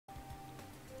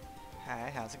Hi,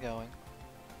 how's it going?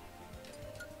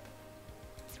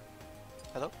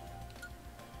 Hello?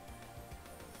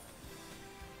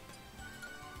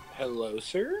 Hello,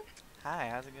 sir? Hi,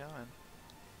 how's it going?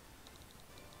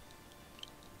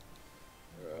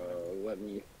 Let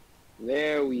me...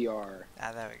 There we are.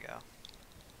 Ah, there we go.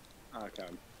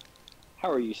 Okay. How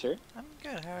are you, sir? I'm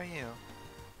good, how are you?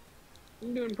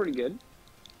 I'm doing pretty good.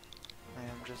 I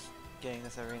am just getting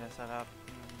this arena set up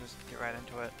and just get right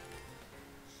into it.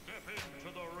 Step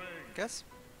into the ring. Guess,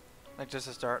 like just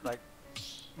to start, like,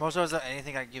 most of us,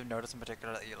 anything like you've noticed in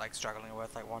particular that you're like struggling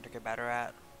with, like want to get better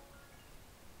at?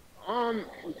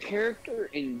 Character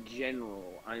in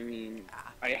general, I mean,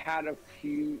 I had a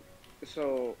few...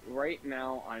 So, right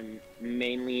now, I'm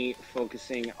mainly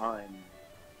focusing on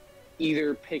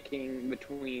either picking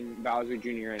between Bowser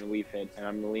Jr. and Wii Fit, and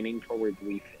I'm leaning towards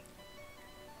Wii Fit.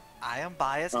 I am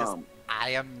biased because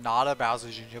I am not a Bowser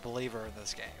Jr. believer in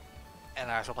this game. And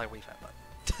I also play Wii Fit,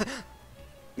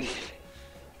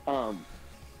 but...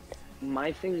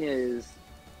 My thing is...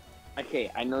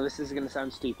 Okay, I know this is gonna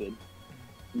sound stupid,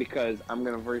 because I'm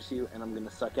gonna verse you and I'm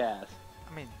gonna suck ass.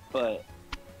 I mean... But...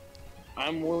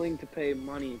 I'm willing to pay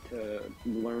money to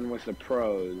learn with the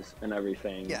pros and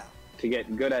everything. Yeah. To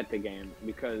get good at the game,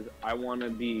 because I want to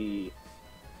be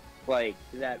like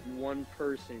that one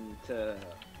person to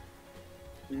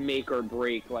make or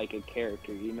break like a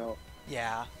character, you know?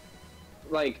 Yeah.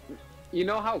 Like, you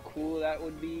know how cool that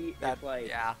would be That, if like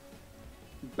yeah.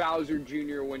 Bowser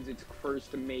Jr. wins its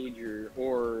first major,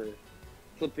 or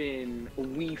flippin'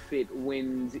 Wii Fit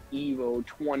wins Evo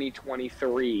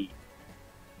 2023.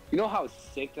 You know how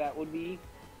sick that would be?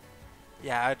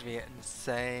 Yeah, it would be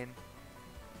insane.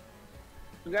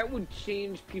 That would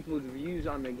change people's views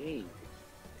on the game.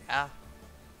 Yeah.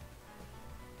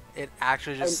 It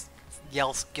actually just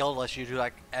yells skillless you to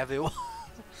like everyone.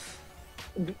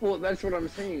 Well, that's what I'm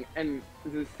saying. And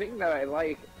the thing that I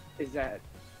like is that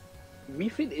Wii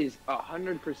Fit is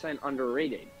 100%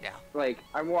 underrated. Yeah. Like,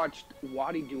 I watched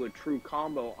Waddy do a true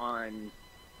combo on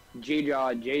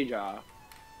Jaja,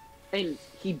 and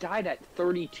he died at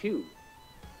 32.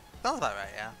 Sounds about right,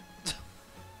 yeah.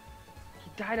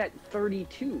 He died at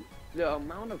 32. The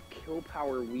amount of kill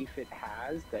power Wii Fit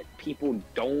has that people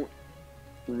don't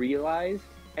realize,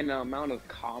 and the amount of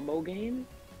combo game,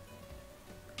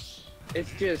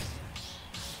 it's just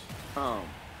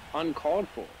uncalled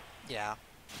for. Yeah.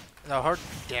 No, her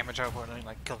damage output and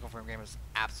like kill confirm game is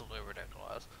absolutely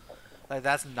ridiculous. Like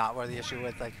that's not where the issue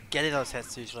with like getting those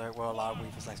hits usually where a lot of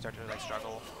weavers like start to like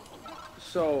struggle.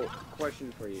 So,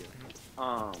 question for you.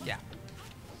 Yeah.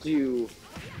 Do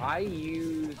I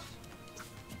use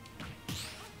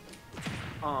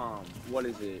what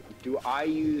is it? Do I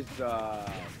use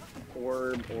the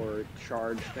orb or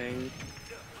charge thing?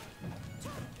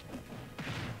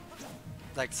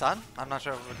 Like Sun? I'm not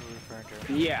sure what you're referring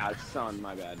to. Yeah, sun,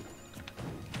 my bad.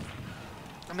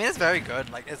 I mean it's very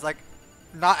good. Like it's like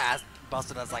not as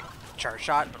busted as like charge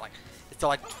shot, but like it still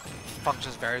like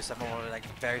functions very similarly, like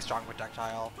very strong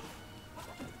projectile.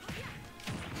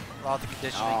 A lot of the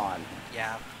conditioning.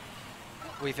 Yeah.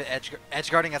 We've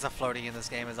edge guarding as a floaty in this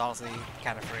game is honestly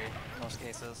kind of free in most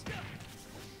cases.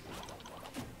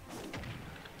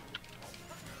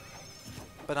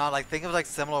 But not like think of like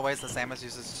similar ways that Samus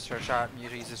uses Sure Shot and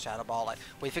usually uses Shadow Ball. Like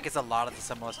we think it's a lot of the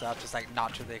similar stuff, just like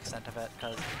not to the extent of it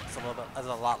because it's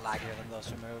a lot laggier than those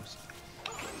two moves.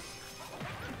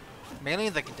 Mainly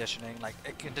the conditioning, like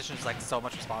it conditions like so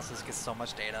much responses, gets so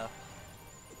much data.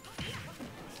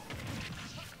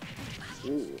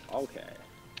 Ooh, okay.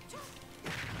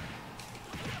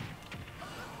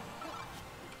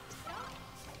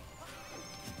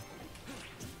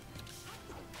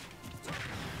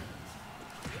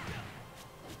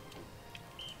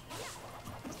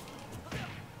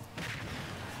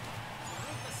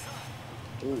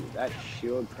 Ooh, that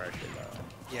shield pressure though.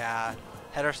 Yeah,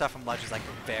 header stuff from ledge is like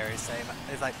very safe.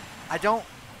 It's like I don't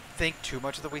think too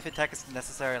much of the Wii Fit tech is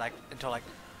necessary like until like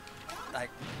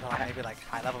maybe like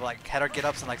high level like header get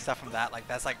ups and like stuff from that. Like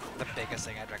that's like the biggest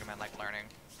thing I'd recommend like learning.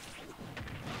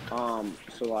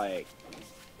 So like,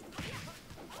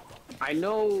 I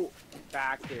know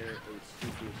back there is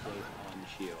super safe on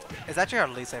shield. It's actually our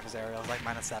least safest area. It's like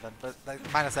 -7, but like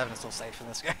 -7 is still safe in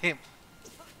this game.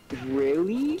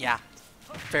 Really? Yeah.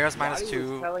 Fair's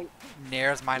 -2,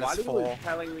 Nair's Waddy -4. was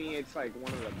telling me it's like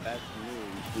one of the best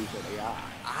moves we could got.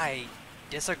 I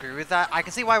disagree with that. I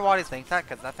can see why Waddy thinks that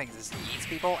because that thing just eats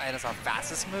people and it's our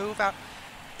fastest move out.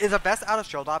 It's the best out of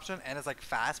shield option and it's like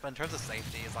fast, but in terms of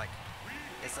safety, it's like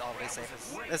it's always safe.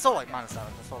 It's still like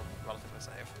 -7. It's still relatively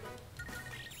safe.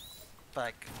 But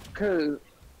like, Cause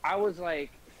I was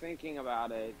like thinking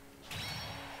about it,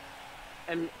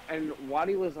 and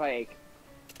Wadi was like,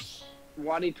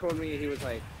 Wadi told me, he was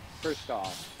like, first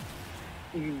off,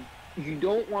 you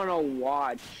don't want to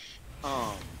watch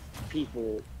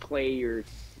people play your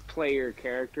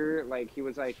character. Like, he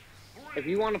was like, if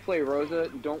you want to play Rosa,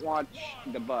 don't watch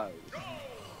the Buzz,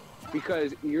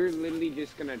 because you're literally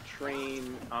just gonna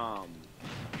train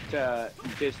to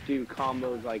just do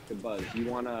combos like the Buzz. You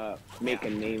want to make a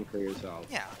name for yourself.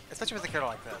 Yeah, especially with a character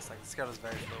like this. Like, this character is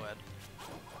very fluid.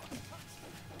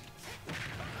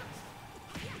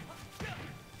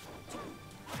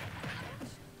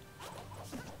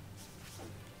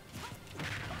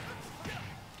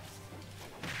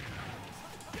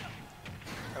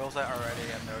 I will say already,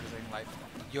 I'm noticing, like,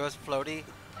 yours floaty,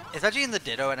 especially in the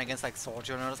Ditto and against, like,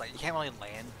 Soldier, notice, like, you can't really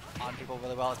land on people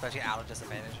really well, especially out of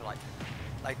disadvantage, or,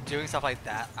 like doing stuff like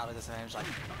that out of disadvantage, like,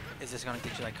 is just gonna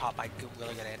get you, like, caught by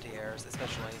really good anti-airs,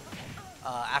 especially,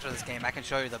 after this game. I can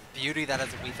show you the beauty that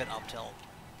is Wii Fit up tilt.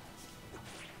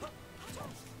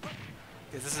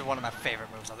 Because this is one of my favorite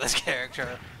moves of this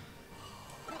character.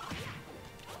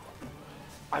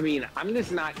 I mean, I'm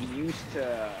just not used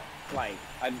to, like,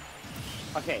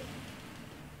 okay,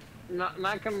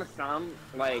 not gonna sound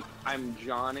like I'm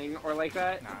Johning or like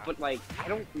that, but like, I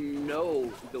don't know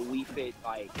the Wii Fit,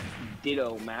 like,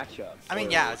 Ditto matchup. I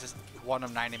mean, yeah, it's just one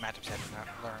of 90 matchups you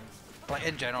have to learn. But like,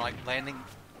 in general, like,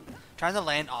 trying to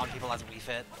land on people as Wii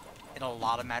Fit in a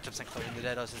lot of matchups, including the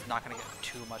Dittos, is not gonna get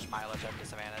too much mileage at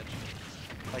disadvantage.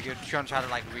 Like, you're trying to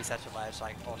like reset your ledge,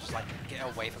 like, or just like get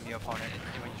away from your opponent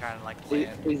when you're trying to like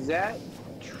land. Is that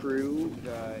true?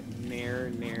 The nair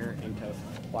into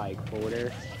like forward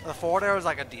air? The forward air is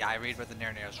like a DI read, but the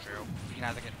nair is true. You can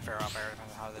either get fair up air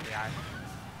depending on how the DI.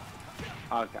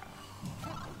 Okay.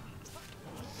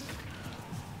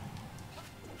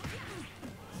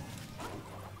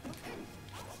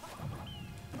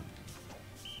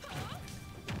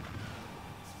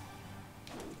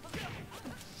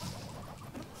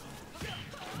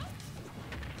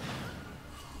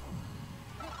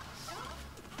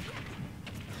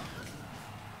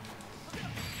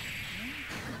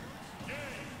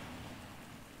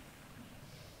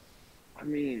 I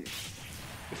mean,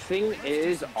 the thing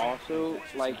is also,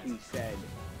 like you said,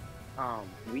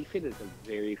 Wii Fit is a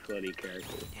very floaty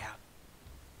character. Yeah.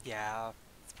 Yeah,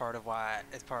 it's part of why,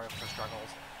 it's part of her struggles.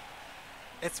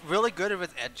 It's really good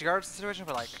with edge guard situation,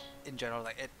 but like, in general,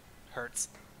 like, it hurts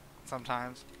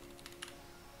sometimes.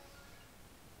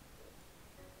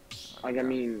 Like, I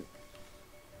mean,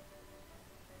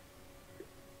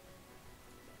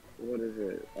 what is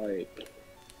it, like?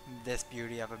 This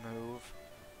beauty of a move.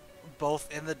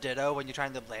 Both in the Ditto when you're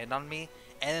trying to land on me,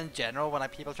 and in general when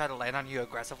people try to land on you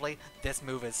aggressively, this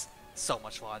move is so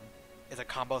much fun. It's a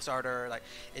combo starter, like,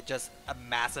 it's just a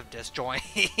massive disjoint.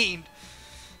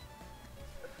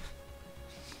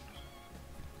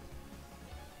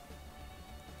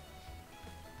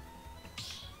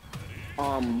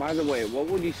 By the way, what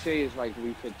would you say is like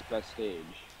Wii Fit's best stage?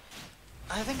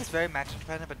 I think it's very matchup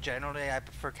dependent, but generally I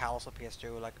prefer Kalos or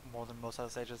PS2 like more than most other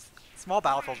stages. Small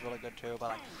Battlefield's really good too,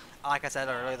 but like I said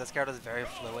earlier, this character is very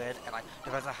fluid, and like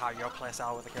depends on how your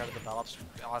playstyle with the character develops.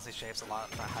 It honestly shapes a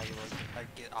lot about how you will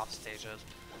like get off stages.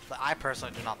 But I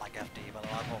personally do not like FD, but a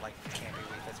lot of people like can't be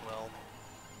weak as well.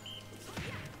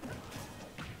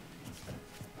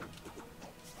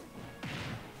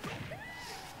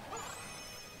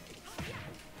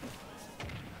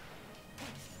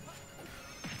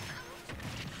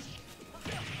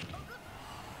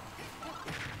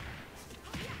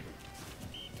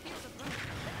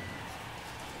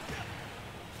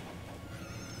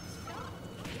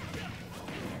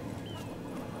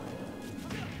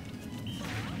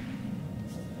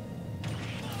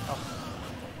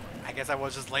 I guess I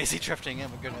was just lazy drifting in,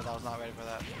 but goodness, I was not ready for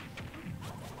that.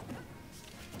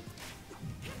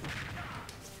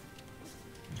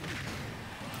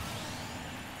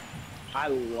 I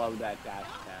love that dash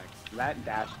attack. That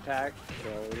dash attack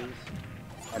goes,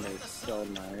 and it's so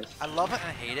nice. I love it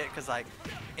and hate it because like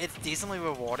it's decently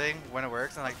rewarding when it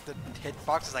works, and like the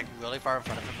hitbox is like really far in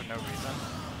front of it for no reason.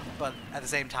 But at the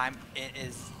same time, it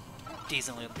is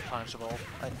decently punishable.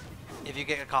 Like, if you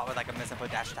get caught with like a misinput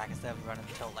dash attack instead of running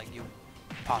tilt, like you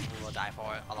possibly will die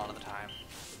for it a lot of the time.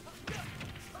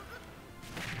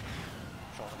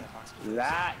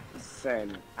 That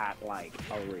sent at like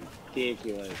a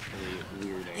ridiculously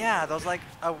weird angle. Yeah, there's like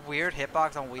a weird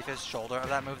hitbox on Wii Fit's shoulder of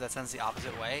that move that sends the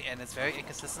opposite way, and it's very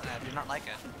inconsistent, and I do not like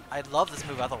it. I love this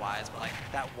move otherwise, but like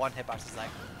that one hitbox is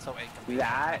like so incomplete.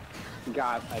 That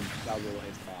got a double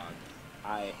hitbox.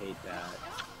 I hate that.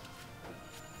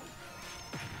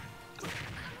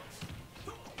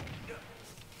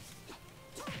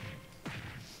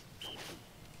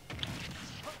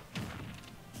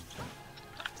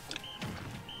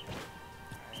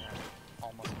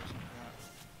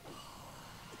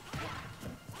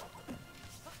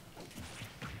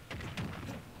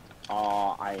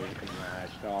 Oh, I ain't gonna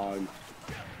match, dog.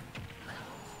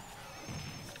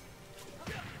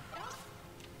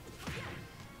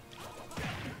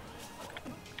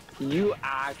 You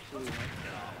actually went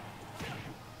for that.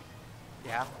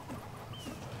 Yeah.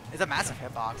 It's a massive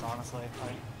hitbox, honestly.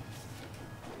 Like,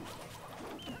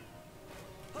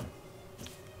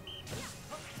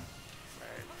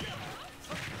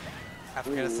 I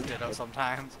forget it's a ditto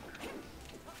sometimes.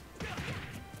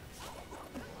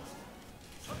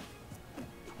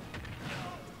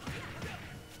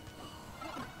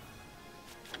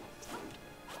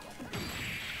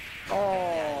 Oh,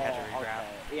 Yeah, you had to regrab.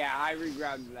 okay. Yeah, I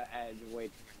regrabbed the edge way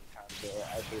too many times there.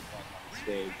 I should have done that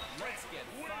mistake.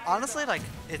 Honestly, like,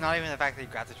 it's not even the fact that you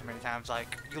grabbed it too many times.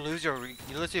 Like, you lose your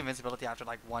invincibility after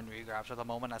like one regrab. So the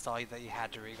moment I saw that you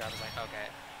had to regrab, I was like, okay,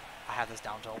 I have this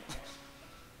down tilt.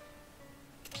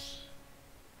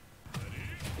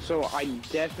 So I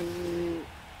definitely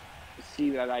see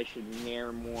that I should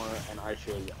nair more and I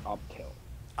should up tilt.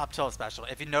 Up tilt especially.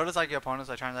 If you notice like your opponents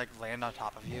are trying to like land on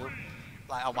top of you,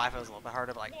 like on Wi-Fi is a little bit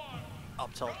harder, but like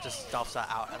up tilt just stuffs that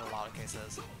out in a lot of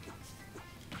cases.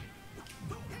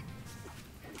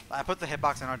 I put the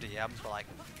hitbox in our DMs, but like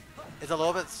it's a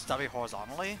little bit stubby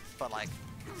horizontally, but like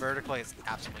vertically it's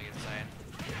absolutely insane.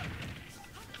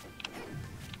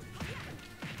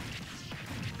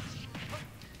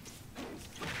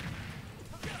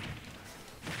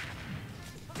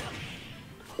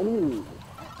 Ooh.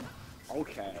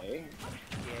 Okay.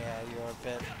 Yeah, you're a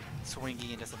bit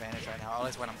swingy and disadvantaged right now, at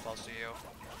least when I'm close to you.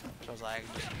 So it's like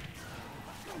just...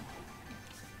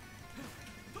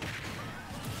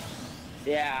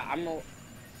 Yeah,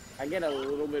 I get a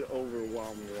little bit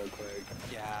overwhelmed real quick.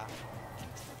 Yeah.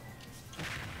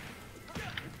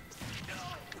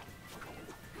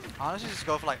 Honestly, just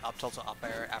go for like up tilt to up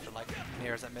air after like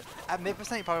nairs at mid. At mid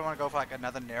percent, you probably want to go for like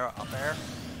another nair up air.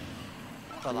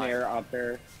 But like, Nair up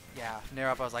there. yeah, nair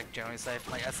up is like generally safe.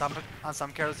 Like at on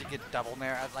some characters you get double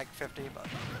nair at like 50, but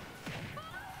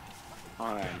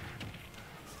Alright.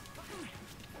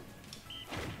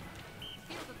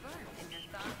 Feel the burn in your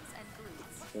thumbs and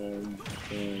glutes.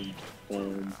 Boom,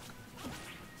 boom, boom.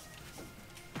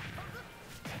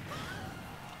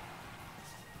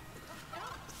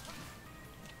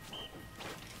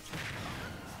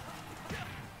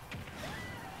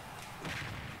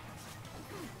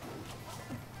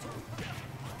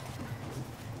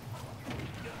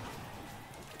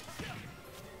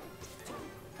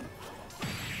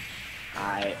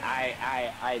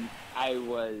 I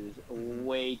was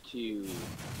way too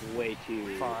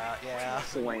far out. Yeah.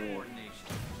 swinging.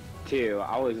 Too.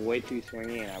 I was way too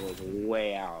swingy and I was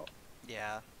way out.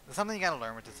 Yeah. There's something you gotta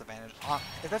learn with disadvantage,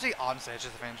 especially on stage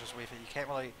disadvantage with Wii Fit. You can't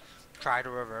really try to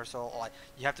reversal, or like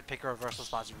you have to pick your reversal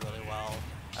spots really well.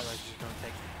 Otherwise, you're just gonna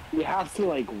take. You have to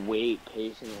like wait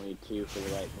patiently too for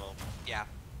the right moment. Yeah.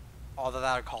 Although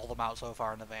that would call them out so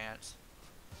far in advance.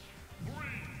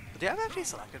 But do you have FG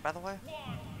selected, by the way?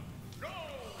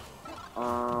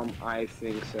 I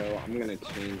think so. I'm gonna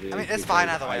change it. I mean, it's fine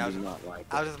because either way. I do not like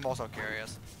I it. was just more so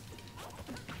curious.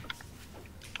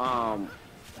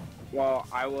 Well,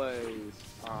 I was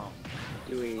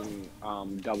doing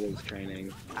doubles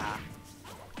training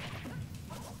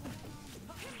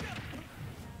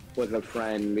with a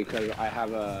friend because I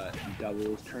have a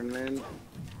doubles tournament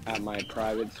at my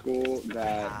private school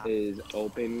that is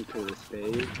open to the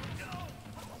stage,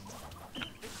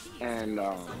 and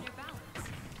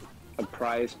the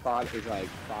prize pot is like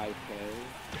 5K,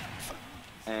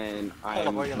 and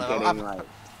I'm where you live. getting like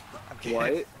I'm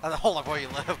kidding. what? Hold up, where you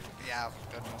live. Yeah,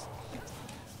 goodness.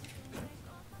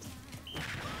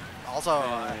 Also,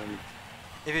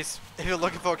 if you're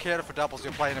looking for a candidate for doubles,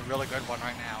 you're playing a really good one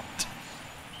right now.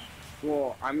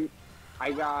 Well,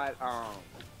 I got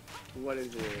what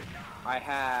is it? I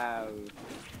have,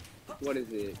 what is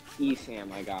it?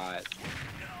 ESAM I got.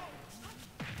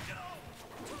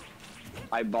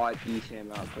 I bought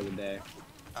ESAM out for the day.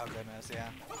 Oh goodness, yeah.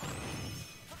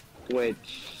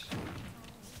 Which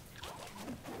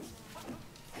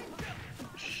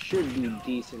should be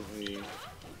decently. Don't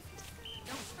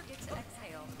forget to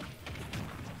exhale.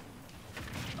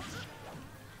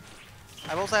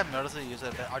 I will say I've noticed that you use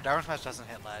it a bit. Our down smash doesn't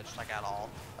hit ledge, like at all.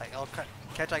 Like it'll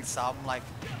catch like some like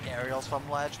aerials from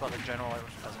ledge, but in general it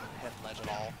doesn't hit ledge at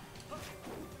all.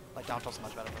 Like down tilt's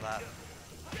much better for that.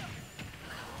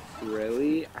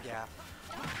 Really? Yeah.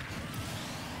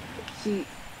 See,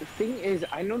 the thing is,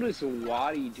 I noticed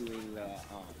Wadi doing the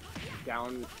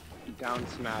down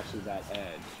smashes at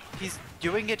edge. He's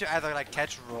doing it to either like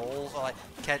catch rolls or like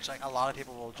catch like a lot of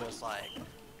people will just like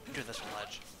do this from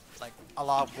ledge. like a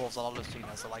lot of wolves, a lot of Lucina,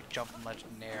 so like jump from ledge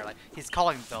in the air. Like he's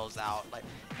calling those out. Like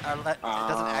it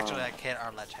doesn't actually like hit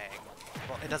our ledge hang.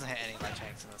 Well, it doesn't hit any ledge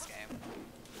hangs in this game.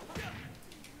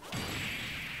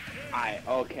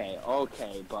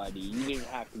 Okay, buddy. You didn't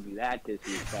have to be that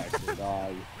disrespectful,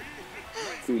 dog.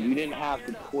 Dude, you didn't have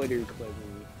to Twitter clip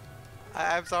me.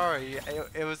 I'm sorry.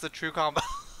 It was a true combo.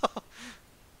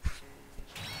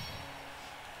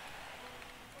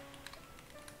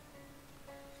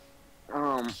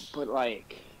 But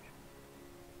like,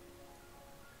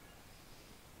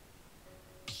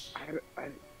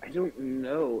 I don't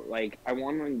know. Like, I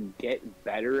want to get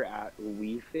better at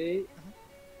Wii Fit.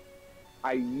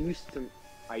 I used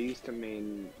to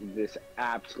main this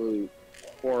absolute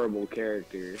horrible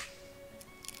character.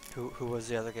 Who was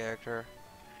the other character?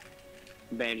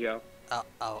 Banjo.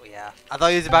 Oh yeah. I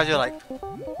thought he was about to like.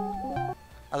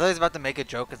 I thought he was about to make a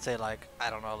joke and say like, I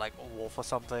don't know, like Wolf or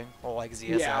something, or like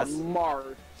ZSS. Yeah,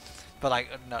 Marth. But like,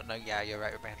 no, yeah, you're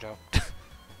right, Banjo.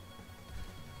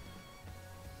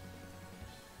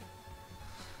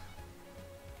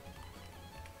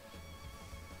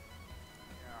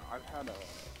 I've had a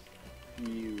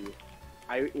few.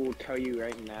 I will tell you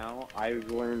right now, I've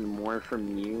learned more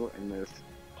from you in this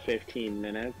 15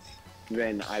 minutes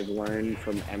than I've learned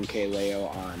from MKLeo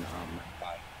on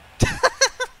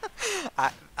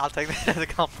 5. I'll take that as a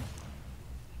compliment.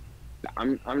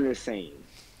 I'm just saying.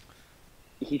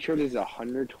 He charges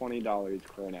 $120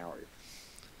 per an hour.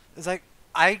 It's like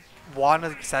I won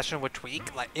a session with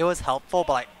Tweak. Like it was helpful,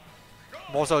 but like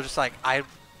more so just like I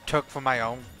took from my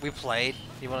own. We played.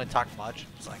 He didn't really talk much.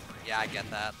 It's like yeah, I get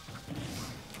that.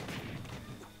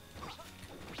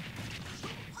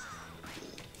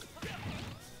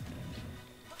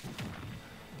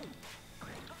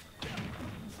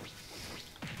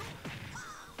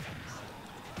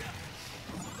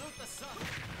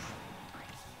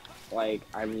 Like,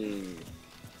 I mean,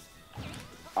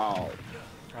 oh,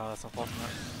 That's unfortunate.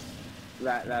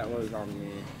 that was on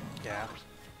me. Yeah.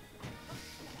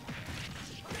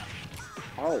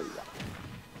 Oh,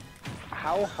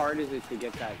 how hard is it to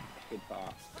get that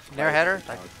hitbox? Nair header?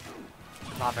 Like,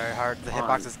 not very hard. The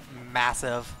hitbox is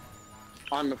massive.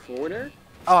 On the forwarder?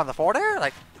 Oh, on the forward air?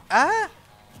 Like,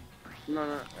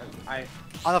 No, I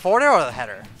on the forward air or the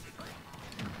header?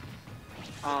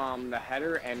 the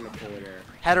header and the forwarder.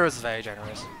 Header is very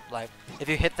generous. Like, if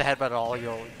you hit the headbutt at all,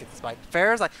 you'll get the spike.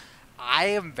 Fair is like, I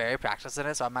am very practiced in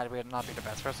it, so I might not be the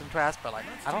best person to ask, but like,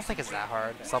 I don't think it's that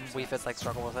hard. Some Wii Fits like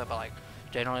struggle with it, but like,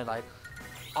 generally like,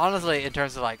 honestly, in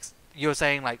terms of like, you were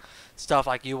saying like stuff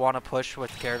like you want to push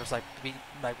with characters like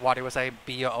like Waddy was saying,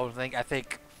 be your own thing. I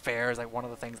think fair is like one of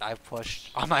the things I've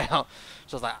pushed on my own.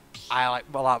 So it's like I like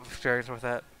a lot of experience with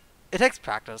it. It takes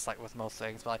practice, like with most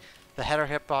things, but like the header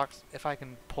hitbox, if I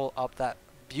can pull up that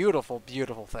beautiful,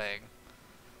 beautiful thing.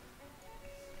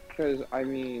 Because, I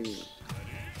mean,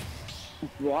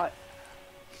 what?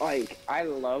 Like, I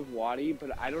love Waddy,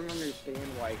 but I don't understand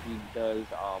why he does,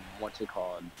 what's it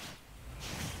called?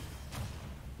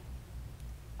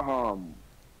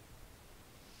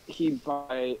 He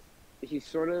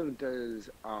sort of does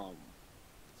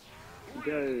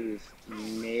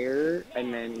Nair,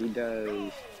 and then he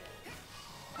does,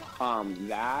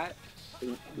 that.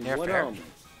 Nair what, fair?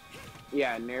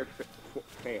 Yeah, Nair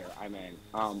fair, I mean.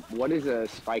 What is a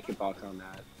spike hitbox on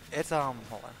that? It's hold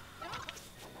on.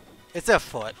 It's a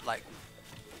foot, like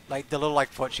the little like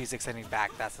foot she's extending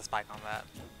back. That's the spike on that.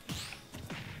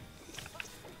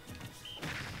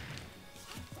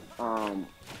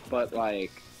 But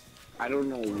like, I don't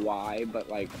know why, but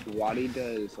like, Waddy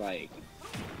does like,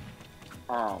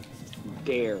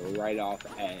 dare right off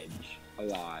edge a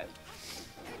lot.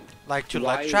 Like to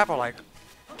Why- ledge trap or like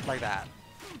that.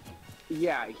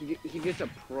 Yeah, he just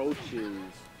approaches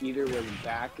either with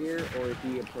back air or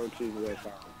he approaches with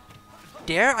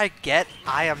Dare I get?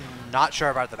 I am not sure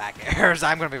about the back airs.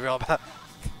 I'm gonna be real about.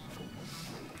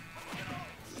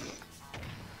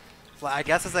 Well, I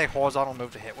guess it's a horizontal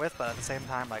move to hit with, but at the same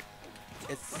time, like,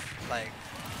 it's like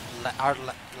our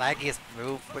laggiest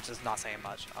move, which is not saying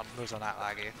much. Moves are not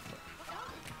laggy.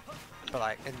 But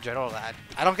like in general,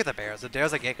 I don't get the bears. The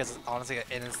dares I get because it's honestly an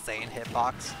insane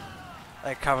hitbox.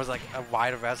 Like covers like a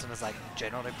wide res and is like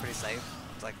generally pretty safe.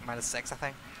 It's like -6, I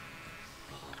think.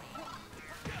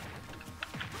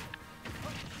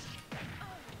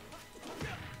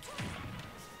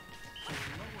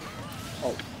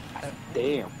 oh,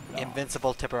 damn.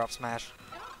 Invincible tipper up smash.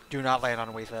 Do not land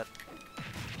on Wii Fit.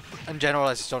 In general,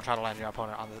 I just don't try to land your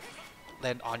opponent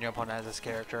as this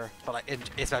character, but like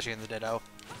especially in the Ditto.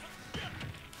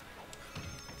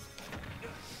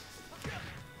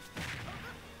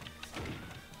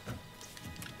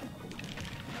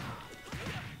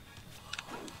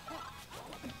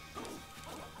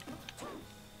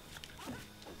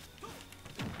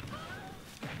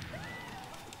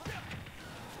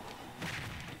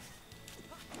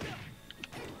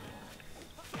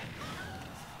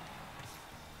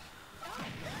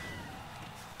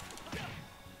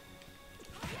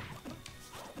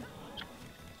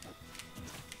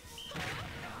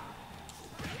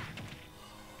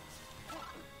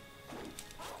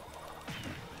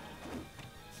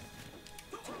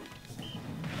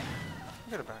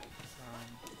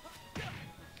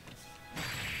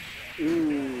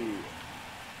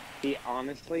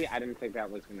 honestly, I didn't think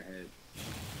that was gonna hit.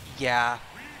 Yeah,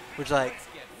 which like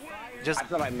just I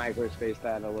thought I microspaced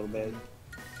that a little bit.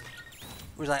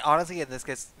 honestly in this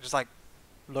case just like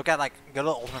look at like go to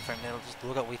the ultimate frame and just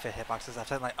look at Wii Fit hitboxes. I've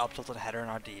said like up tilted header in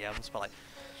our DMs, but like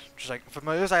just like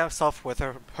familiarize myself with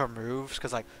her moves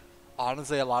because like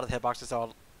honestly a lot of the hitboxes are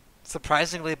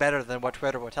surprisingly better than what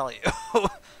Twitter will tell you.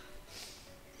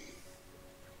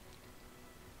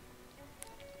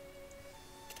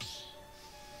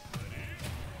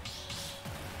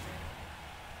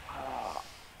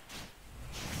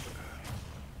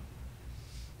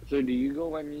 So do you go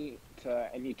to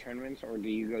any tournaments or do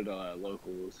you go to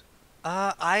locals?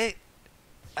 I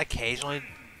occasionally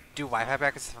do Wi-Fi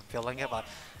practice if I'm feeling it, but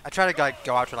I try to like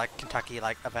go out to like Kentucky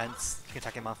like events,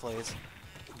 Kentucky monthlies.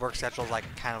 Work schedule's like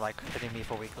kind of like fitting me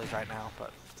for weeklies right now,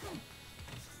 but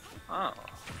Oh.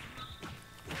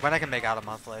 when I can make out a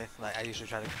monthly, like I usually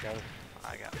try to go.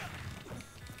 I get.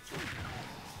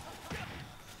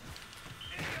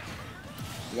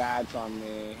 That's on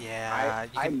me. Yeah,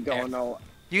 I don't know.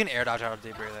 You can air dodge out of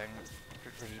deep breathing,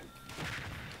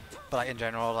 but like in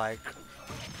general, like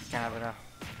kind of in a.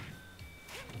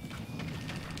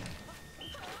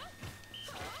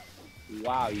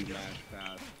 Wow, you mashed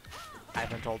fast. I've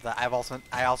been told that. I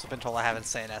also been told I have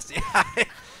insane SDI.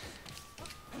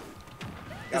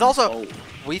 It's also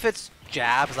Wii Fit's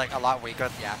jab is like a lot weaker.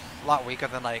 Yeah, a lot weaker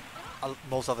than like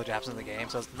most other jabs in the game.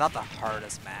 So it's not the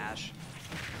hardest mash.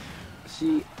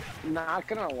 See, not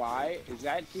gonna lie, is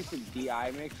that just a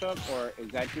DI mix-up, or is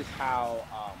that just how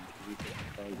we fit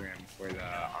the program for the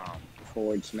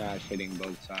forward smash hitting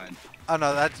both sides? Oh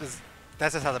no, that's just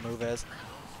how the move is.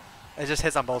 It just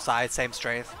hits on both sides, same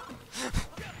strength.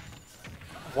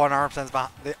 One arm sends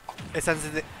behind. It sends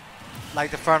it.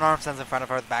 Like the front arm sends in front of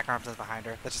her, the back arm sends behind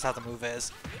her. That's just how the move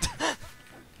is.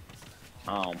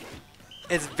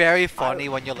 It's very funny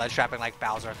when you're ledge trapping like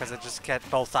Bowser, because it just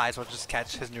both sides will just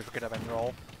catch his nuclear and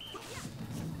roll.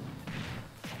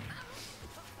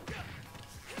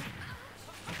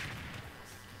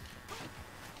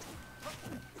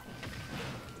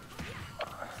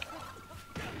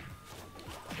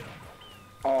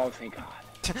 Oh, thank God.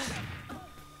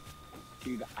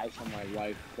 Dude, I saw my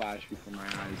life flash before my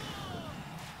eyes.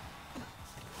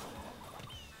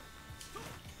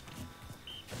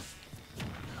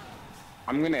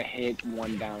 I'm gonna hit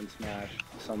one down smash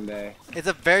someday. It's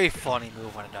a very funny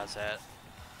move when it does it.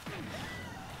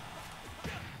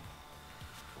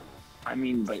 I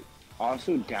mean, but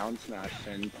also down smash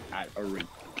sends at a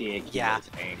ridiculous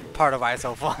angle. Part of why it's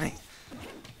so funny.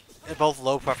 Both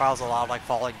low profiles allow like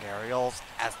falling aerials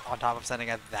on top of sending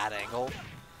at that angle.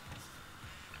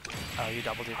 Oh, you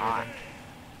double deep breathing.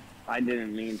 I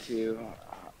didn't mean to.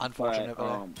 Unfortunate,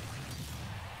 but,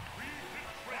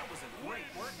 That was a great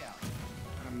workout.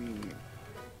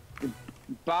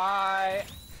 Bye.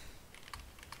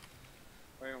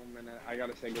 Wait a minute, I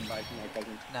gotta say goodbye to my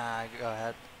cousin. Nah, go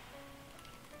ahead.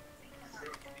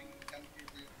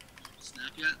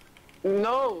 Snap yet?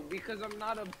 No, because I'm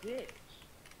not a bitch.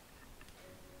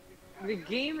 The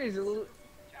game is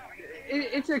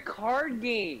it's a card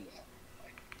game.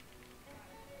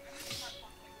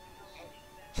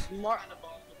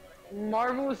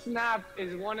 Marvel Snap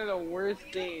is one of the worst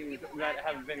games that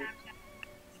have been.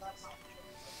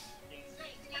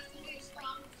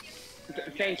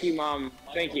 Thank you, Mom.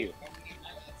 Thank you.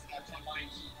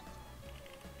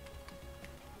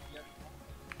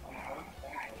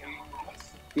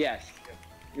 Yes,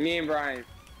 me and Brian.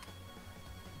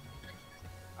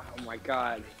 Oh my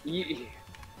God.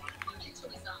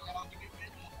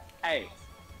 Hey,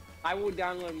 I will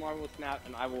download Marvel Snap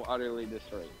and I will utterly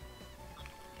destroy it.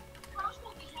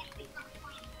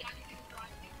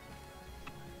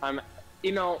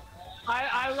 You know,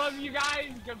 I love you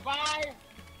guys. Goodbye.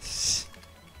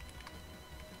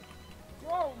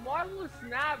 Bro, Marvel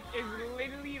Snap is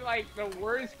literally like the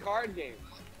worst card game.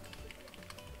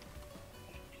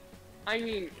 I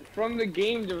mean, from the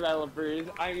game developers,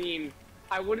 I mean,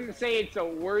 I wouldn't say it's the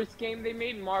worst game they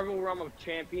made. Marvel Realm of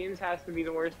Champions has to be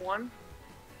the worst one.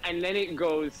 And then it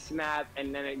goes Snap,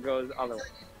 and then it goes other one.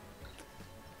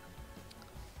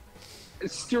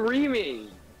 Streaming!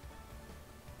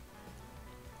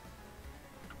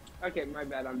 Okay, my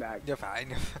bad, I'm back. You're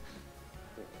fine.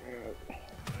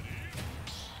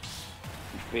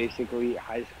 Basically,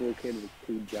 high school kid with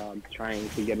 2 jobs trying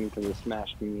to get into the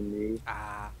Smash community.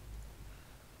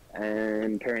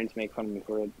 And parents make fun of me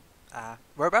for it.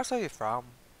 Whereabouts are you from?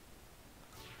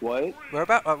 What?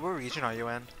 What region are you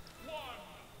in?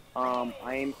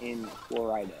 I am in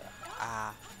Florida.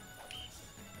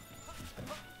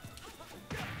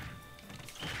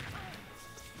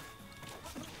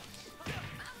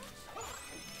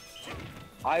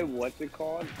 what's it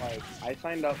called? Like, I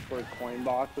signed up for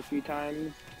Coinbox a few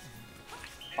times.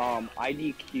 I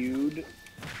DQ'd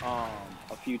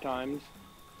a few times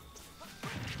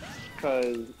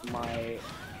because my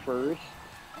first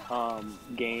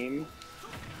game,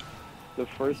 the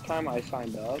first time I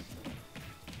signed up,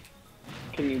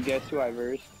 can you guess who I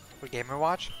versed? With Gamer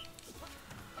Watch?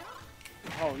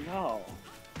 Oh no!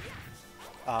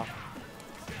 Oh.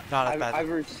 Not as bad.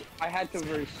 I had to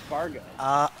verse Spargo.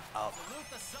 Oh.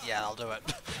 Yeah, I'll do it.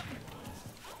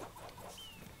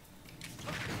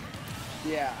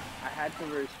 Yeah, I had to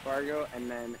verse Spargo, and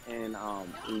then in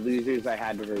losers I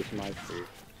had to verse Meister.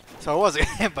 So it wasn't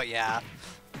him, but yeah.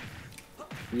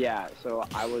 Yeah, so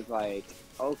I was like,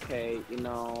 okay, you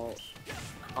know,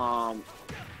 I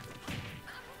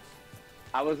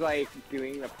was like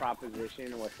doing the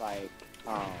proposition with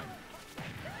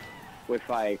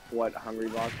what Hungry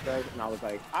Box does, and I was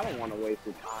like, I don't want to waste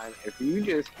your time. If you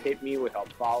just hit me with a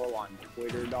follow on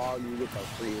Twitter, dog, you get the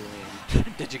free win.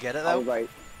 Did you get it though? I was like,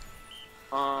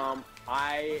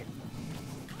 I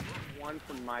won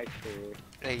from Meister.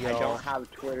 Hey, I don't have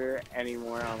Twitter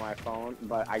anymore on my phone,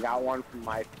 but I got one from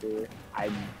Meister. I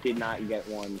did not get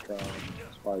one from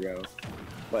Spargo.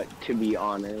 But to be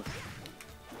honest,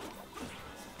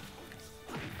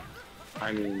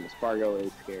 I mean, Spargo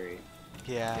is scary.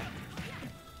 Yeah.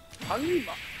 Hungry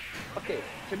Box. Okay,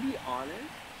 to be honest,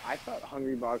 I thought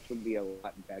Hungry Box would be a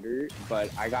lot better,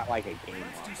 but I got like a game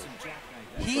off.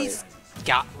 He's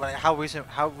got like how recent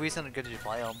and good did you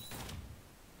play him?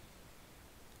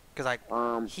 Cause like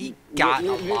he got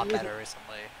a lot better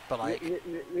recently, but like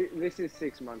this is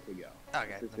 6 months ago.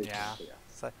 okay, This is then 6 yeah. months ago.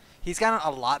 So he's gotten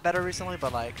a lot better recently,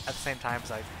 but like at the same time, it's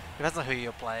like depends on who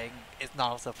you're playing. It's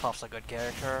not also Puff's a good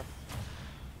character.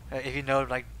 If you know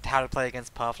like how to play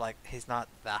against Puff, like he's not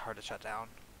that hard to shut down.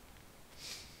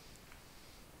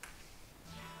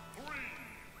 3,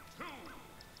 2,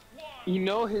 1. You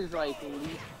know his like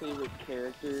least favorite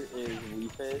character is Wii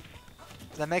Fit.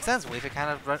 That makes sense. Weave it kind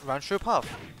of runs through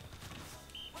Puff.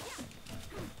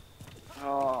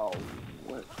 Oh,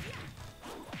 what?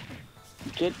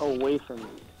 Get away from me.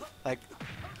 Like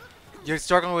you're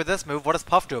struggling with this move. What does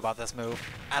Puff do about this move?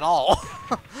 At all?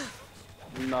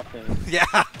 Nothing. Yeah,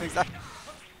 exactly.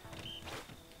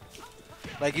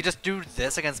 Like you just do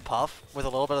this against Puff with a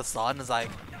little bit of sun is like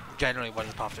generally what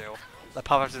does Puff do? Like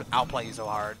Puff has to outplay you so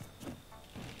hard.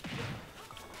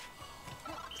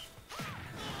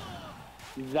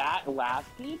 That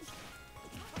lasted?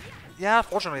 Yeah,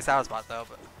 fortunately Sour Spot though,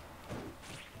 but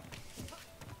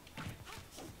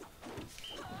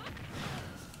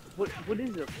What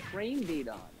is the frame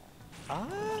data on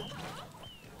that?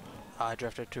 I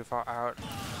drifted too far out.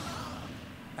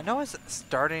 I know it's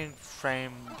starting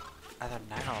frame either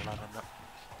 9 or 11.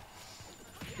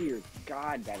 Dear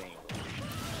God, that ain't.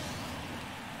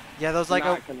 Yeah, there's like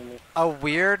Not gonna a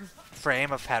weird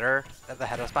frame of header at the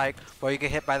header spike where you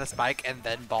get hit by the spike and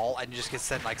then ball and you just get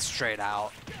sent like straight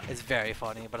out. It's very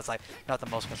funny, but it's like not the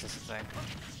most consistent thing.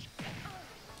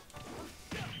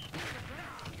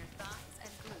 In your thighs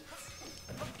and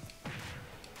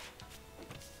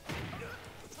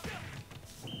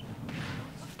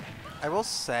glutes. I will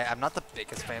say I'm not the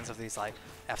biggest fans of these like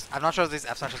I'm not sure if these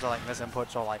F smashes are like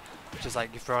misinputs or like just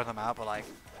like you throwing them out, but like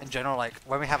in general like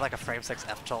when we have like a frame 6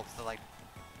 F tilt that like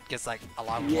gets like a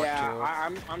lot of work Yeah, too.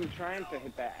 I'm trying to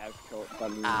hit that F tilt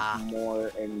button Ah.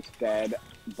 more instead,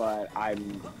 but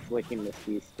I'm flicking the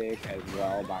C stick as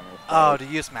well by myself. Oh, do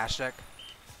you use smash stick?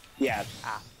 Yes.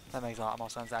 Ah, that makes a lot more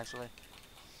sense actually.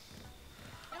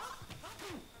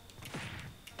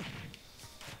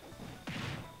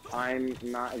 I'm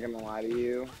not gonna lie to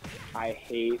you. I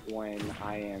hate when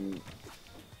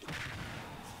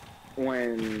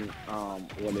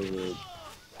what is it?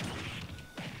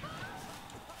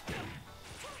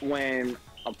 When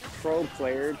a pro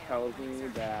player tells me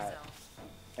that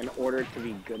in order to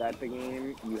be good at the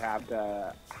game, you have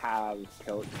to have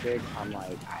tilt stick, I'm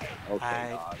like, okay, I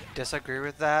dog. disagree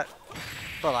with that,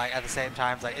 but like at the same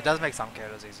time, like it does make some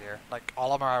characters easier. Like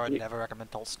Olimar, I would Yeah. never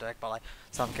recommend tilt stick, but like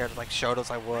some characters like Shotos,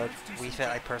 I would. Wii Fit,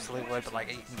 I personally would, but like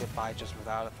you can get by just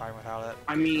without it, fine without it.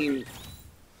 I mean,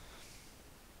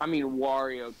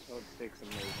 Wario tilt stick's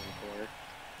amazing for it.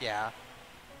 Yeah,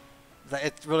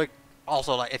 it's really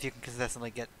also like if you can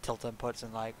consistently get tilt inputs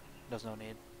and like there's no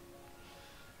need.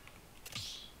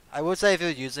 I would say if you're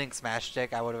using smash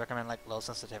stick, I would recommend like low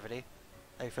sensitivity,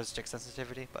 like for stick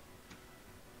sensitivity, but.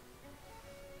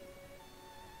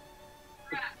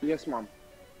 Yes, Mom.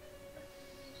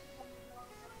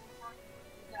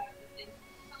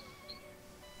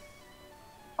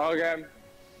 Okay.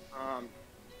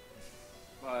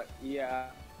 But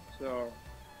yeah, so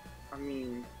I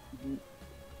mean,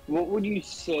 what would you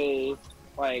say?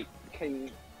 Like, can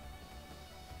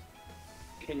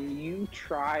you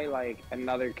try like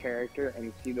another character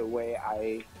and see the way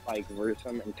I like verse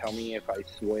them and tell me if I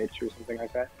switch or something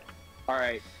like that? All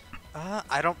right.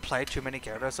 I don't play too many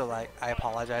characters, so like I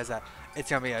apologize that it's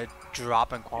gonna be a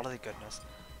drop in quality goodness.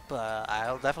 But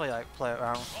I'll definitely like play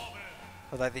around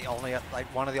with like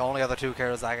one of the only other two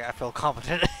characters I feel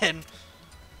competent in.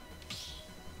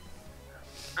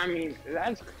 I mean,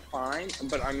 that's fine,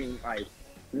 but I mean, like,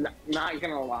 not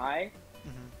gonna lie,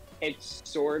 it's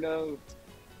sort of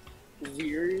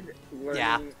weird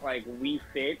learning like Wii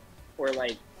Fit or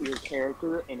like your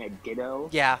character in a Ditto.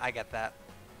 Yeah, I get that.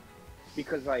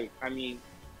 Because like, I mean,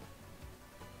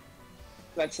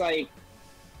 that's like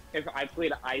if I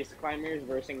played Ice Climbers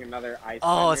versus another Ice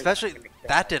Climbers. Oh, especially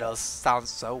that Ditto sounds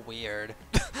so weird.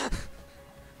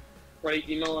 Right,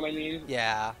 you know what I mean?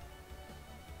 Yeah.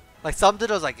 Like some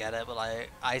Dittos I get it, but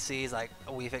like Icy's like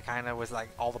a Wii Fit kind of with like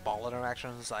all the ball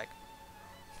interactions, like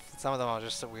some of them are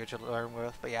just so weird to learn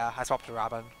with. But yeah, I swapped to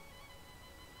Robin.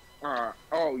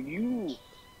 You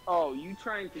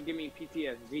trying to give me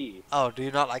PTSD? Oh, do you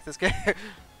not like this character?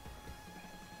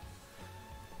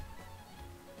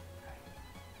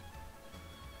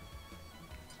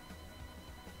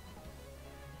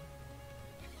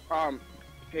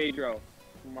 Pedro,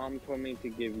 Mom told me to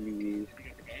give you these.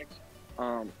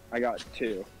 I got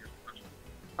 2.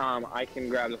 I can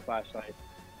grab the flashlight.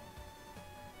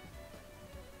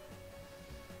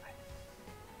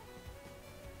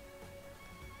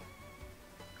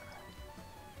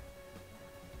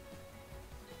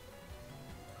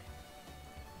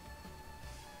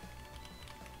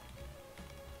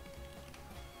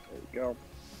 There we go.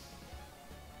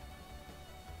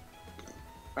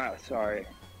 Sorry.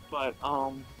 But,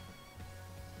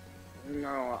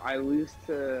 no, I lose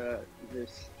to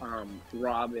this,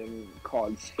 Robin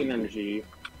called Synergy.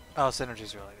 Oh,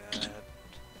 Synergy's really good.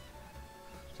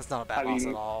 That's not a bad boss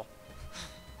at all.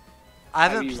 I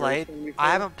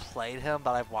haven't played him,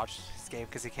 but I've watched his game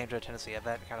because he came to a Tennessee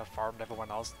event and kind of farmed everyone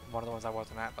else. One of the ones I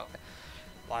wasn't at, but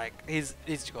like he's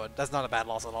good. That's not a bad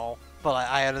loss at all. But like,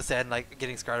 I understand like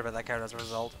getting scared about that character as a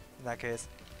result in that case.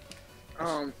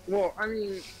 Well, I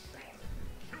mean,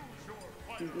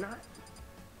 he's not.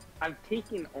 I've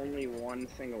taken only one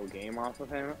single game off of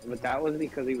him, but that was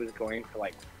because he was going for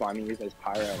like funnies as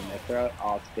Pyra and Mithra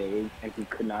off stage, and he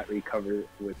could not recover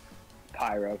with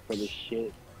Pyra for the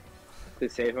shit to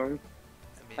save him.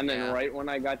 I mean, And then yeah. right when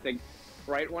I got the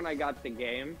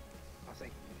game, I was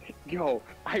like, "Yo,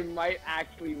 I might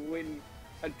actually win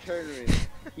a tournament."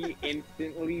 He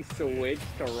instantly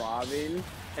switched to Robin,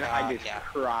 and I just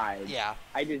cried. Yeah.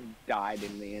 I just died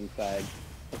in the inside.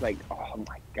 I was like, "Oh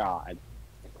my god."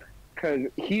 Because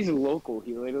he's local.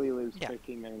 He literally lives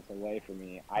 15 minutes away from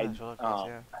me. I do,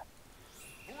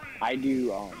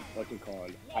 what's it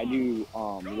called? I do,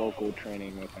 local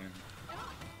training with him.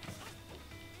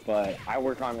 But I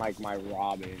work on, like, my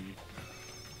Robin.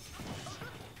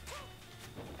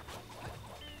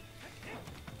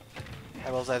 I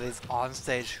will say these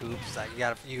on-stage hoops, like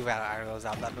you gotta iron those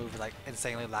out. That move is like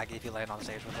insanely laggy if you land on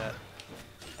stage with it.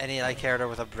 Any like character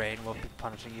with a brain will be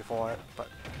punishing you for it, but.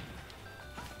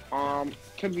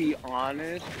 To be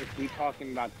honest, if we're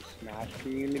talking about the Smash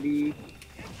community,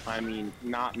 I mean,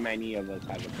 not many of us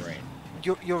have a brain.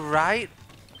 You're right.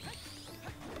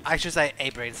 I should say a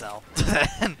brain cell.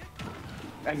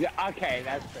 Okay,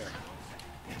 that's fair.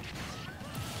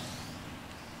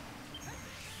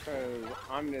 Because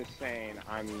I'm just saying,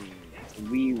 I mean,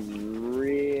 we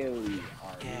really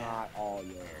are not all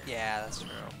there. Yeah, that's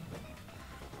true.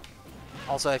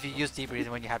 Also, if you use deep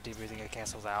breathing when you have deep breathing, it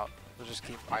cancels out. So just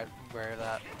keep aware of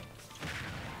that.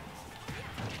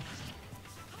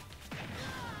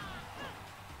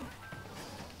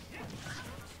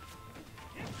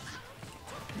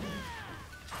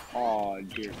 Oh,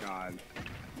 dear God.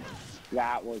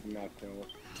 That was nothing.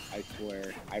 I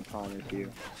swear. I promise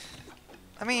you.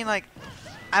 I mean, like,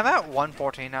 I'm at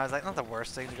 114 now. It's like not the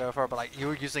worst thing to go for, but like you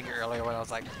were using it earlier when I was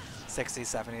like 60s,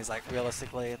 70s. Like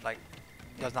realistically, like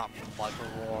there's not much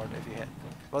reward if you hit.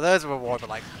 Well, there's a reward, but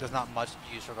like there's not much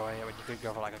use for going here when you could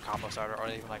go for like a combo starter or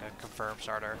even like a confirmed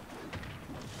starter.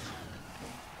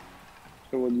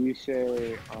 So would you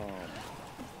say,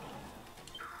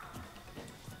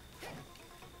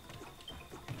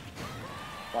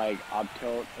 like up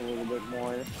tilt a little bit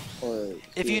more, or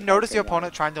if you notice your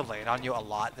opponent trying to land on you a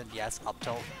lot, then yes, up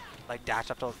tilt, like dash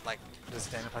up tilt, like just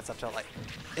standing place up tilt, like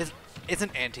it's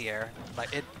an anti-air.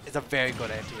 Like it's a very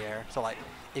good anti-air. So like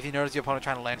if you notice your opponent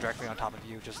trying to land directly on top of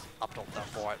you, just up tilt them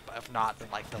for it. But if not, then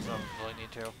like doesn't really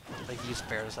need to. Like use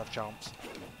fair stuff jumps.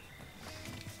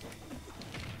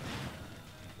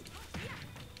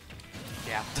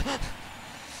 Yeah.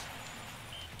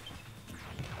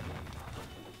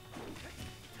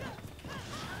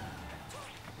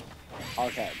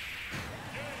 Okay.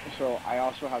 So I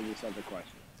also have this other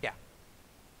question. Yeah.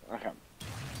 Okay.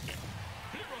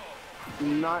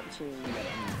 Not saying that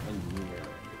I'm an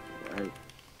engineer,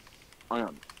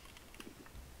 right?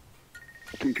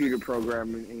 Computer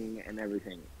programming and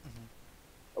everything.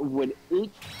 Would it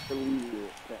be illegal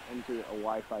to enter a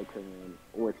Wi-Fi tournament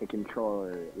with a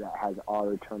controller that has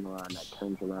auto turnaround that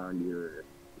turns around your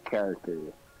character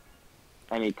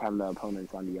anytime the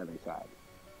opponent's on the other side?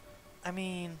 I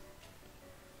mean,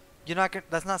 you're not gonna,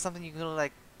 that's not something you can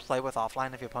like play with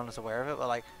offline if your opponent's aware of it. But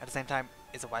like at the same time,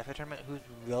 it's a Wi-Fi tournament. Who's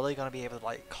really gonna be able to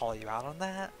like call you out on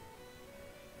that?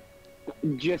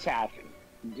 Just asking.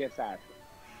 Just asking.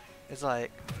 It's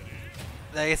like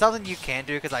it's something you can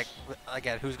do because like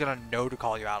again, who's gonna know to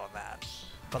call you out on that?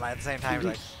 But like, at the same time,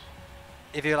 like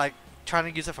if you're like trying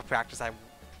to use it for practice, I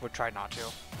would try not to.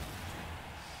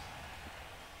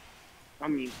 I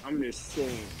mean, I'm just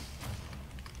saying.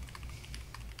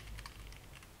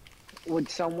 Would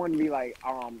someone be like,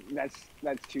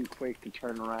 that's too quick to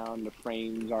turn around, the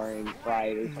frames aren't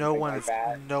right, or something No one like is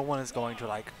that? no one is going to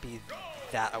like be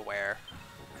that aware.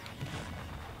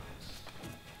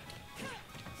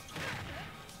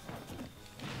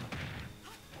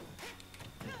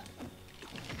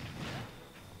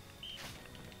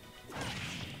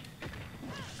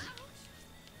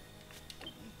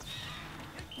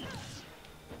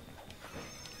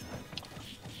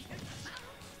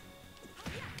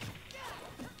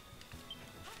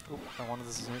 Oop, I wanted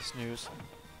this snooze.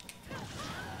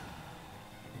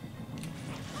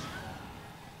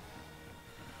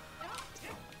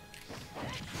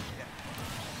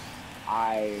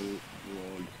 I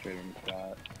will straight into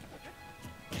that.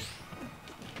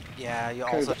 Yeah, you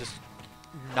also just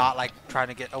not like trying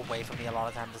to get away from me a lot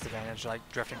of times disadvantage, like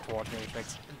drifting towards me, which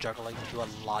makes juggling do a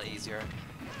lot easier.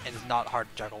 And it's not hard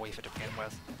to juggle Wii Fit to begin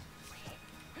with.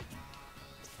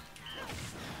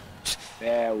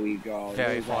 There we go.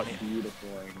 Very There's that funny. beautiful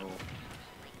angle.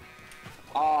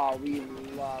 Oh, we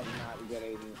love not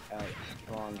getting a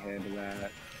strong hit of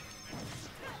that.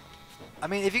 I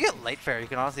mean, if you get late fair, you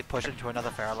can honestly push into another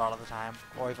fair a lot of the time,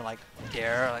 or even like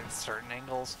dare like certain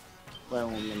angles. Wait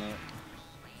 1 minute.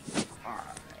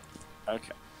 Alright.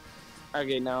 Okay.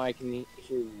 Okay, now I can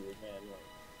hear you, man.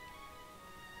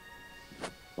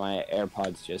 My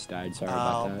AirPods just died. Sorry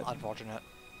about that. Unfortunate.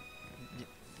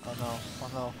 Oh no! Oh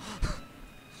no!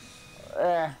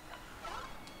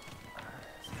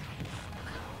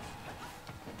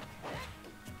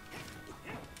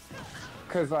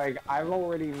 Cause like I've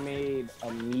already made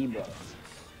amiibo.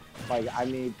 Like I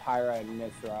made Pyra and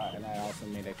Mithra, and I also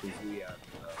made a Kazuya.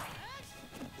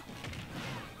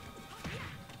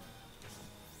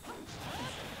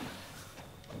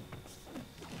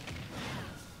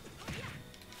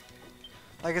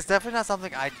 Like it's definitely not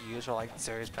something I'd use for like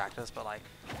serious practice, but like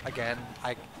again,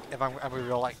 if I'm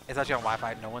real, like especially on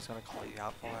Wi-Fi, no one's gonna call you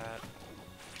out for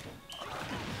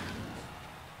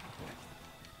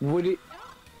it.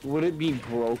 Would it be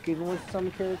broken with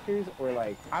some characters, or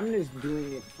like I'm just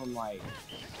doing it from like?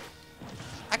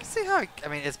 I can see how. I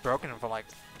mean, it's broken for like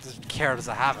just characters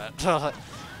that have it.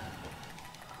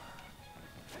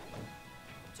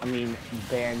 I mean,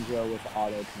 Banjo with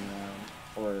auto turnaround,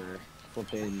 or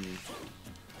flipping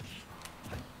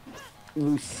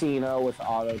Lucina with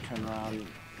auto turnaround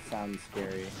sounds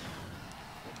scary.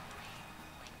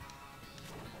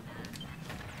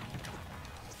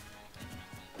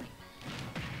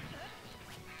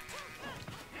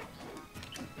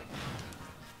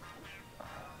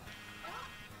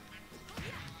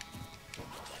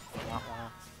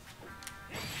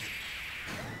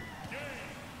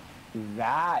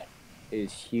 That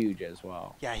is huge as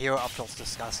well. Yeah, hero up tilt's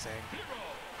disgusting.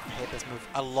 I hate this move.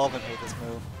 I love and hate this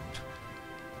move.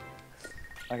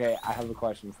 Okay, I have a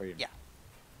question for you. Yeah.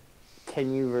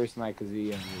 Can you verse my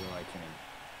Kazuya and Hero I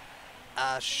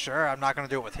can? Sure. I'm not gonna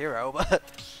do it with hero, but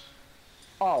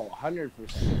Oh,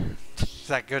 100%.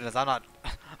 thank goodness I'm not.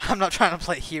 I'm not trying to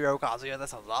play hero Kazuya. That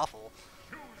sounds awful.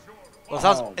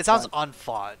 Well, it sounds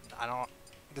unfun. I don't.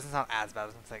 It doesn't sound as bad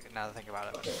as I'm thinking, now that I think about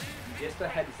it. Okay, just a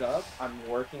heads up, I'm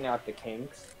working out the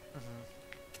kinks.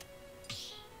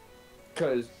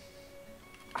 Because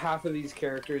half of these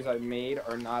characters I've made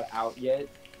are not out yet.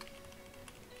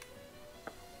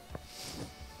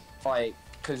 Like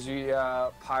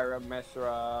Kazuya, Pyra,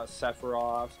 Mithra,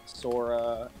 Sephiroth,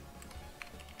 Sora.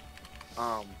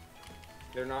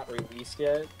 They're not released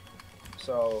yet,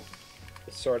 so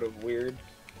it's sort of weird.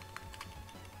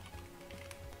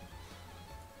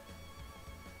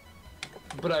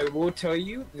 But I will tell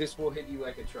you, this will hit you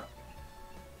like a truck.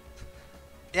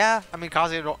 Yeah, I mean,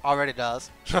 Kazuya already does.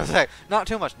 So it's like, not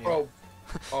too much new. Oh,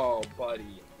 oh,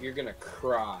 buddy, you're gonna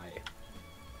cry.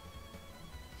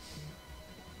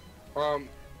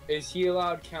 Is he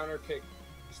allowed counter pick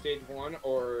stage 1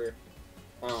 or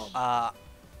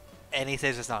Any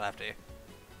stage is not FD.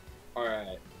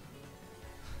 alright.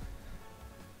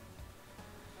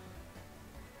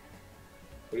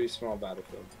 What do you small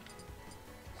battlefield?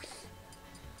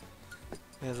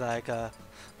 He's like,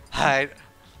 I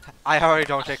already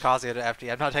don't take Kazuya to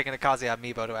FD. I'm not taking a Kazuya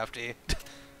amiibo to FD.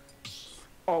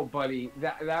 Oh, buddy,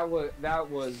 that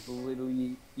was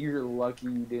literally, you're lucky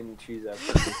you didn't choose that.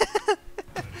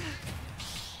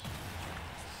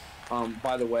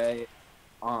 By the way,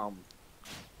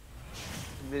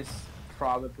 this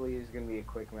probably is gonna be a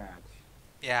quick match.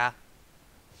 Yeah.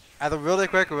 Either really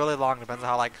quick or really long, depends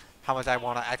on how much I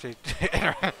want to actually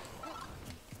interact.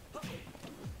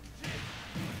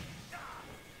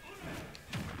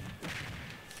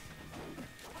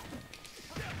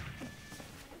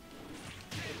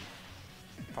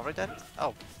 Probably dead?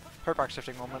 Oh. Herp arc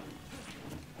shifting moment.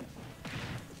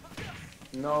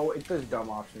 No, it says dumb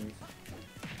options.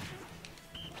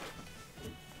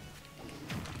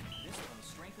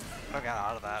 I got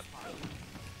out of that.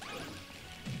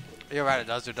 You're right, it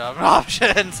does do dumb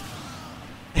options.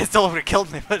 It still would have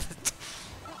killed me, but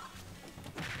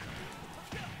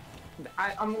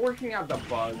I'm working out the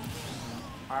bugs.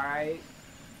 Alright?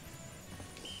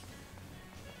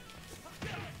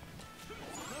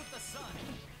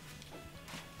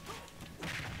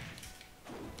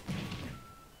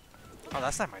 oh,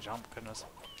 that's not my jump. Goodness.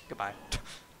 Goodbye.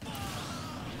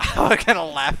 I was gonna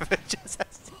laugh if it just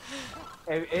has to.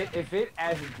 If it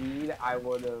SD'd, I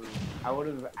would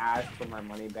have asked for my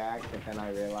money back, but then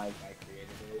I realized I created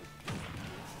it.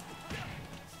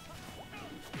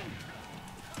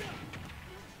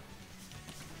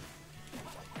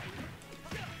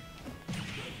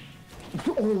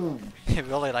 Oh. It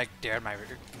really dared my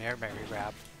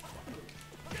regrab.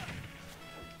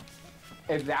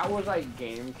 If that was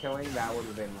game killing, that would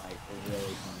have been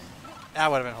really funny.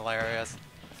 That would have been hilarious.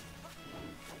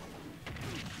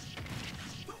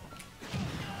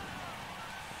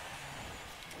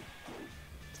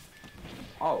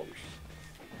 Oh.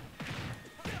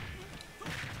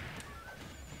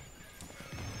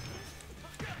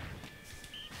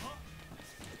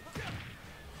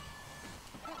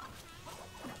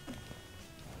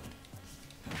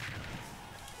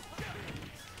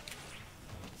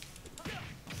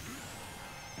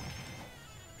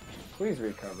 Please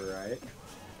recover, right?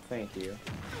 Thank you.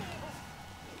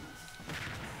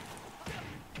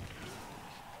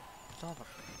 Oh,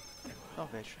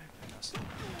 bitch.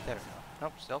 There we go.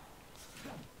 Nope, still.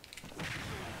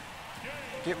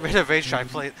 Get rid of Rage Drive,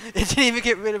 please. It didn't even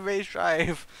get rid of Rage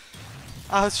Drive.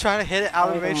 I was trying to hit it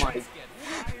out of Rage Drive.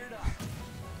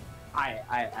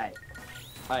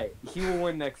 He will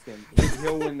win next game.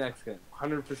 He'll win next game.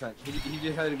 100%. He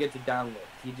just had to get to download.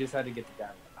 He just had to get to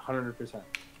download. 100%.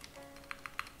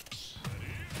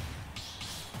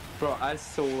 Bro, I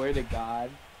swear to God.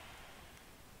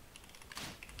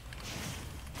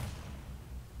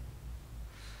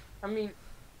 I mean,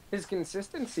 his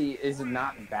consistency is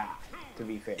not bad, to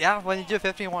be fair. Yeah, when you do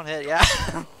 50 in one hit, yeah.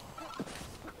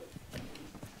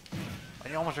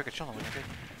 And you almost took a chill on me, okay?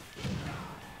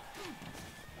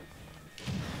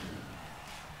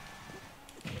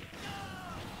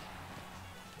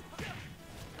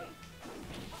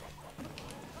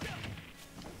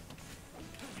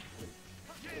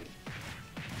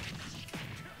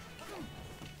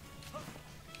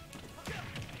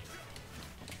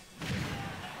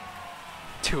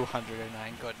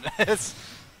 $209, goodness.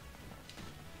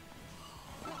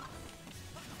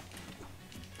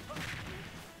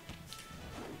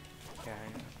 Okay.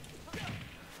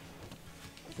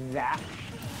 That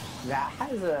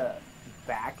has a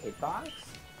back hitbox?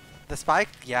 The spike,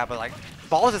 yeah, but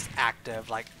ball is just active.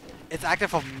 It's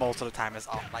active for most of the time. It's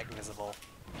visible.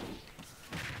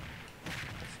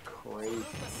 That's crazy.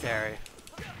 Very.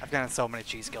 I've gotten so many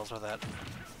cheese skills with it.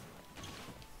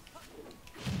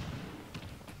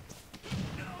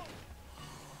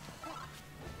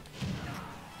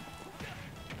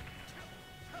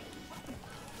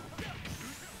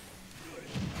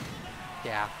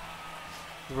 Yeah.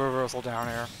 The reversal down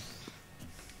air.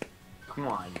 Come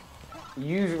on.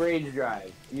 Use Rage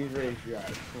Drive. Use Rage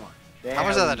Drive. Come on. How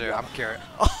much does that There do? we I'm curious.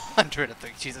 103.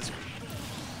 Jesus.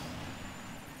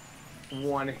 go.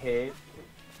 One hit.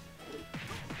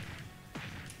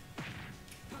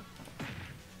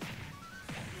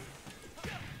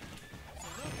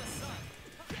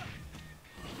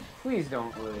 Please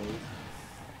don't lose.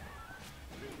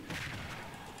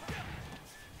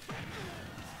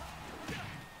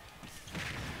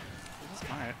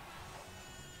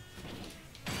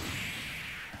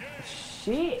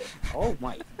 shit! Oh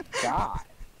my god.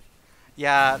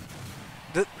 Yeah.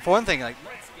 For one thing, like,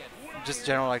 just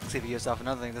general like CPU stuff.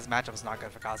 Another thing, this matchup is not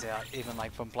good for Kazuya, even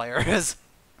like from players.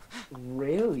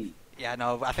 Really? Yeah,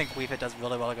 no, I think Wii Fit does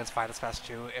really well against Fighters Fast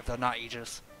 2 if they're not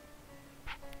Aegis.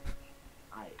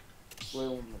 Wait 1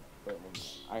 minute. Wait 1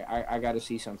 minute. I gotta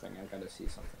see something. I gotta see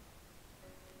something.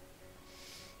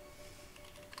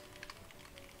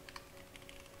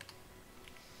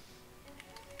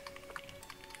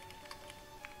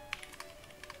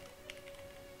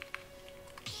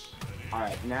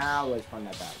 Alright, now let's run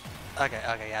that back.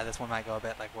 Okay, yeah, this one might go a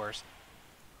bit like worse.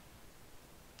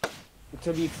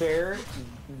 To be fair,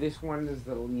 this one is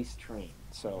the least trained,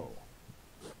 so.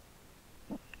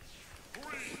 3,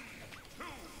 2,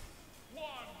 1,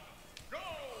 go!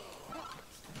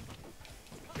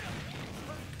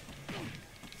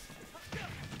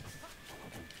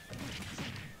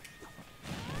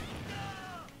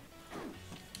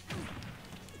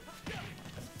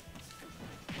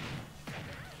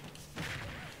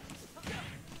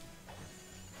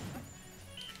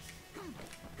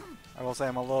 I will say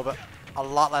I'm a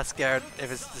lot less scared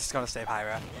if it's just gonna stay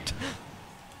Pyra.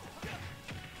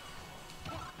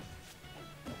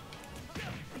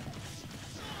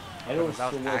 I don't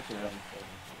That was still active. working.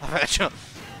 Eventually.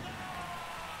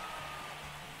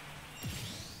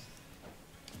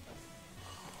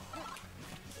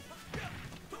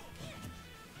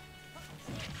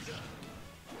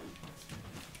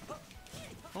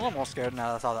 I'm a little more scared now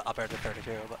that I saw the up air to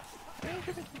 32, but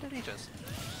it did Aegis.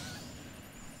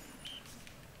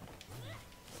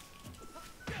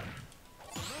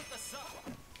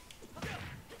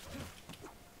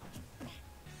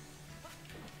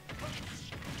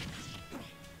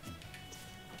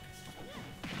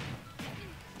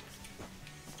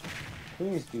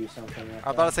 Please do something. I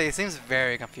was about to say, he seems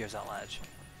very confused at ledge.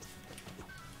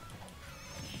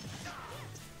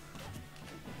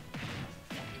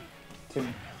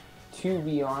 To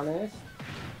be honest,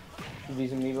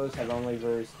 these amiibos have only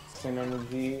versed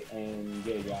Synergy and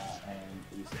Giga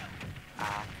and East.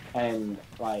 Ah. And,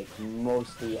 like,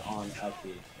 mostly on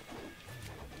FD.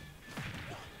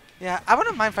 Yeah, I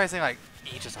wouldn't mind facing like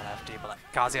Aegis on FD, but like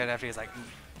Kazuya on FD is like,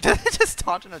 did they just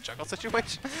taunt in a jungle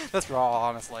situation? That's raw,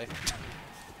 honestly.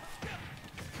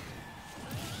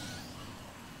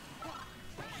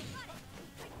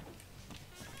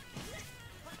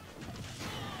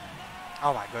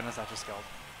 Oh my goodness, I just killed.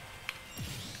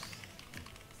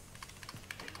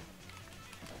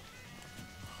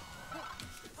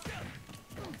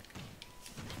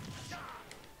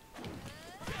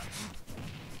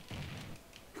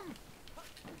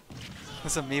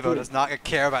 This amiibo does not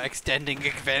care about extending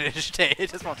advantage state, it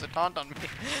just wants to taunt on me.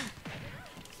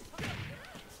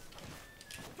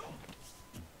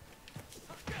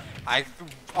 I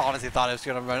honestly thought it was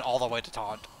gonna run all the way to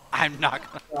taunt. I'm not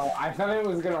gonna. No, I thought it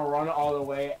was gonna run all the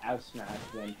way F smash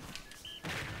then.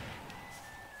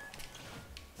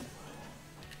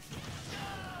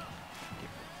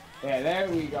 Yeah, there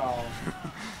we go.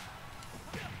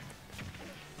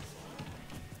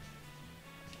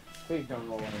 Please don't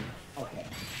roll in. Okay.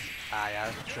 Ah,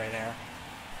 yeah, straight air.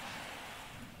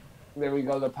 There we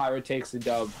go, the pirate takes the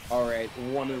dub. Alright,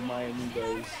 one of my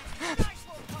amigos.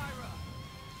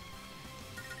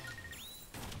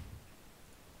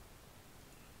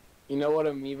 You know what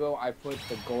amiibo I put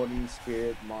the Golden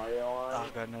Spirit Mario on? Oh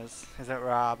goodness, is it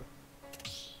Rob?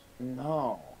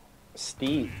 No.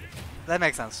 Steve. That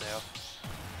makes sense too.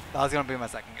 That was gonna be my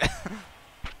second guess.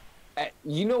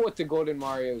 You know what the Golden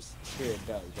Mario Spirit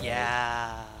does, right?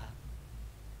 Yeah.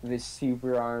 The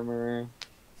super armor.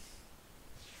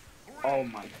 Oh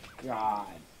my god.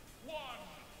 1,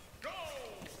 go!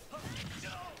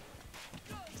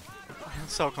 I'm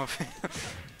so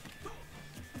confused.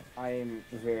 I am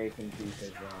very confused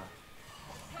as well.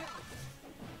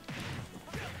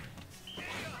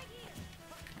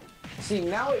 See,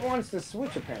 now it wants to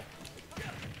switch apparently.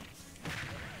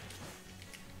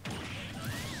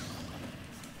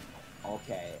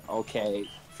 Okay, okay.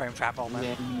 Frame trap element.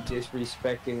 Man, you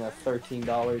disrespecting a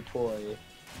 $13 toy.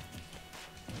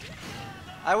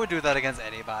 I would do that against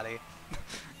anybody.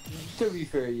 To be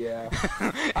fair, yeah.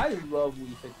 I love We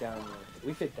Fit Down with.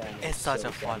 We Fit Down with. It's such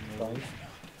a fun satisfying. move.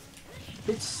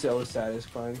 It's so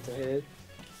satisfying to hit.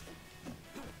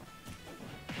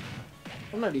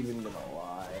 I'm not even gonna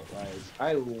lie, like,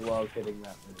 I love hitting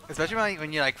that move. Especially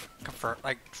when you like convert,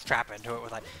 like strap into it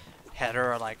with like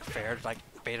header or like fair, like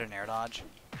bait and air dodge.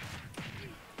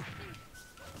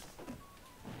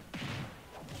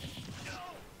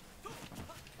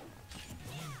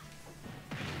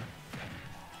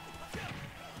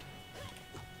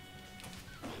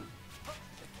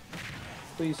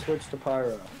 please switch to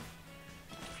Pyro.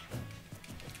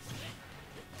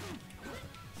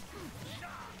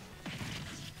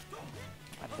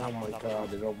 Oh my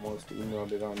god, it almost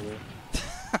emailed it on me.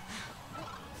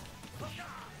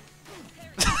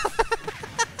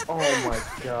 Oh my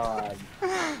god.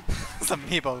 Some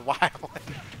amiibo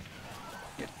wilding.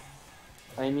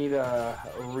 I need to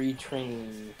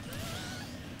retrain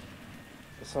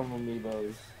some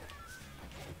amiibos.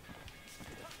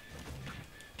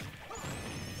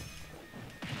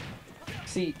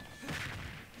 See,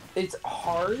 it's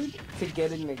hard to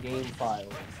get in the game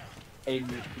files and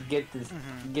get this,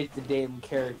 get the damn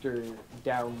character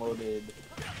downloaded,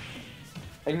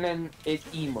 and then it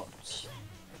emotes.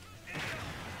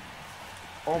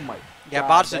 Oh my Yeah, god,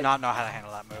 bots do not know how to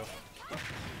handle that move.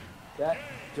 that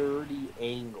dirty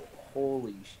angle,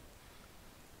 holy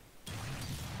sh...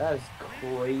 That is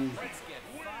crazy.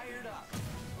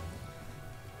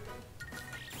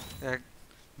 Their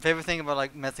favorite thing about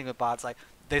like messing with bots, like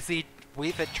they see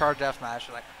Wii Fit charge F smash,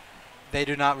 like they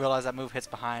do not realize that move hits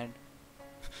behind.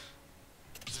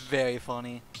 It's very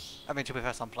funny. I mean, to be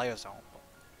fair, some players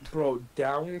don't. Bro,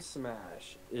 down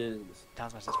smash is Down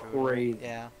smash is brutal. crazy.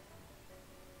 Yeah.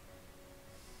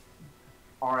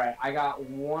 Alright, I got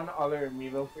one other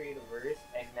amiibo for you to verse,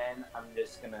 and then I'm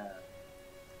just gonna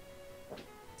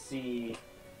see.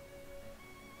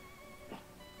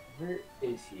 Where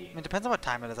is he? I mean, it depends on what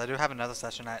time it is. I do have another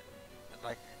session at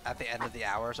like at the end of the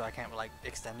hour, so I can't like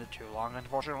extend it too long,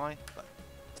 unfortunately.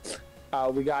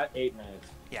 But We got 8 minutes.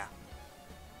 yeah.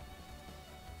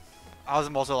 I was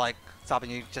also like stopping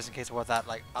you just in case what that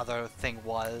like other thing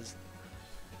was.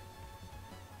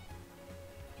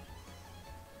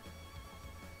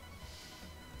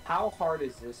 How hard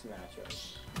is this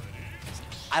matchup?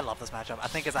 I love this matchup. I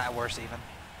think it's at worst even.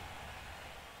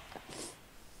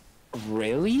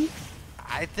 Really?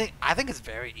 I think it's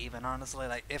very even, honestly.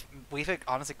 Like if Weefik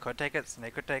honestly could take it,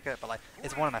 Snake could take it, but like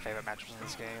it's one of my favorite matchups in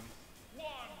this game.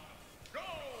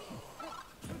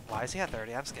 Why is he at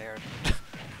 30? I'm scared.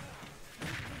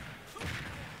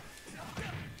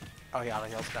 Oh, he auto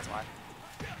heals. That's why.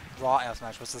 Raw F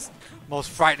smash was the most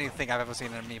frightening thing I've ever seen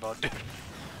in an amiibo. Dude.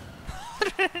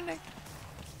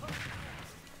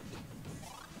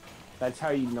 That's how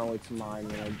you know it's mine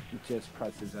when I just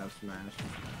press his F smash.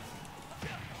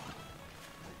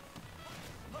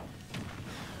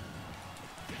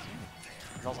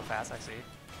 He's also fast, I see.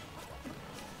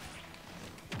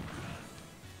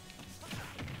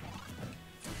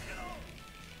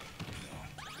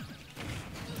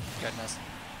 Goodness.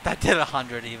 That did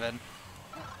 100 even.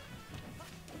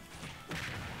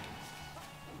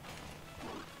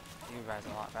 You guys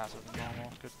are a lot faster than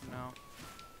normal. Good to know.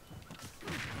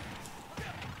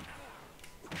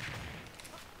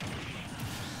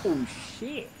 Oh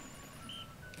shit!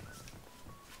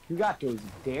 You got those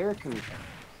dare controls.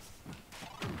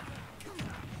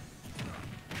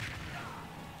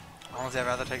 Honestly, I'd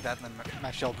rather take that than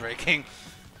my shield breaking.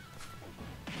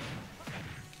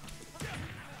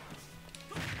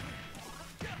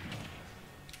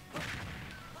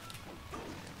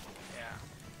 Yeah.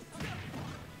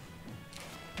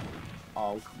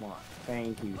 Oh, come on.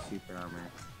 Thank you, Super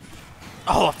Armor.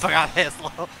 Oh, I forgot his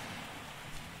low.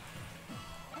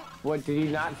 What, did you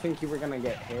not think you were gonna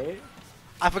get hit?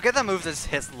 I forget that move just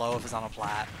hits low if it's on a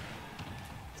plat.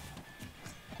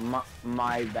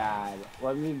 My bad.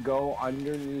 Let me go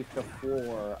underneath the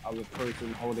floor of a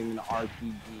person holding an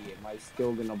RPG. Am I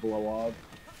still gonna blow up?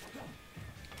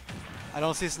 I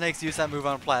don't see Snakes use that move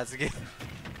on plats again.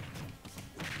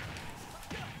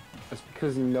 That's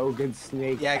because no good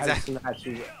snake Yeah, has exactly.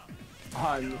 smashes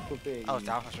on flipping. Oh, it's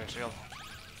down for straight shield.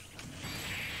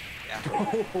 Yeah.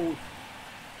 Oh,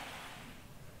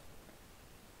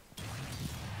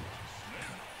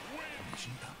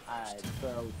 alright,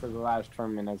 so for the last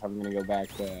 10 minutes, I'm gonna go back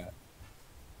to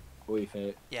Wii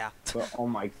Fit. Yeah. But oh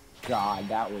my god,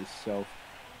 that was so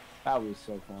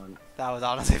fun. That was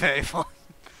honestly very fun.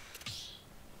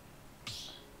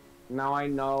 Now I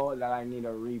know that I need to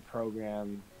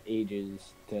reprogram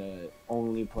Ages to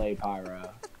only play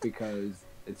Pyra because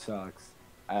it sucks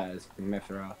as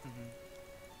Mithra.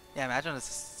 Yeah, imagine a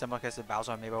similar case to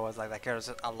Bowser Amiibo was like that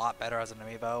character's a lot better as an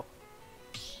Amiibo.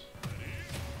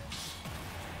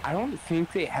 I don't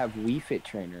think they have Wii Fit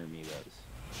Trainer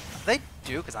Amiibos. They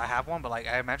do, because I have one, but like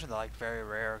I imagine they're like very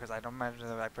rare, because I don't imagine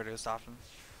they're like produced often.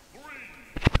 3,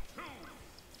 2,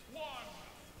 1,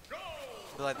 go!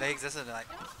 But like they existed like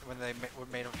when they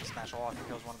made them for Smash All. I think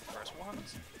it was one of the first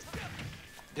ones.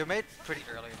 They were made pretty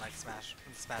early in like Smash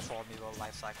All Amiibo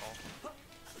life cycle.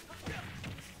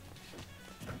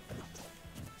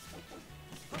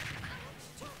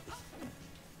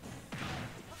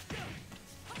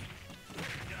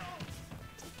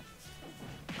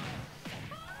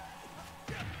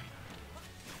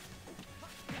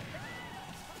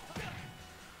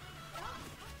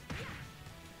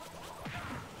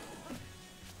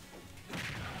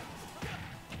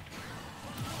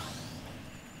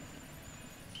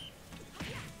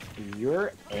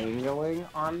 Your angling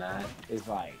on that is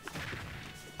like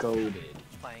goated.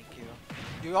 Thank you.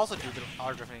 You also do the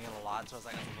R drifting a lot, so it's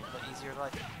like a little bit easier to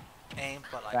like aim,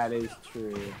 but like That is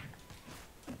true.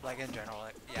 like in general,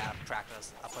 like yeah,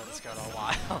 practice. I played this code a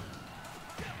while.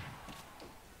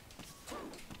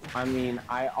 I mean,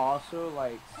 I also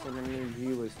like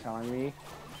Synergy was telling me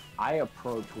I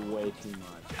approach way too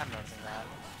much. I'm noticing that.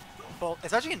 Well,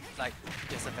 especially in like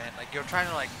disadvantage, like you're trying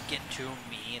to like get to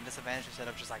me in disadvantage instead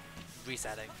of just like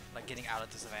resetting, like getting out of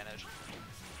disadvantage.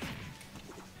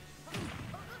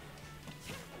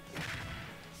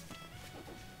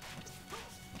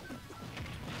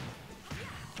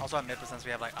 Also at mid since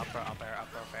we have like up throw,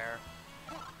 fair.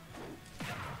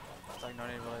 It's like no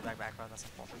need to really back run, that's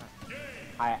unfortunate.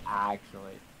 I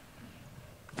actually.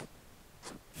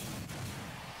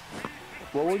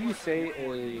 What would you say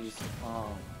is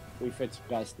Wii Fit's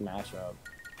best matchup?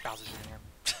 Bowser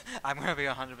Jr. I'm gonna be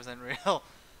 100% real.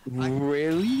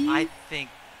 Really? I think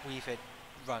Wii Fit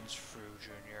runs through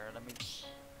Junior.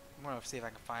 I'm gonna see if I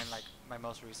can find like my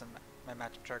most recent my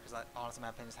matchup chart because honestly my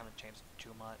opinions haven't changed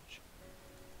too much.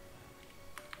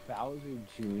 Bowser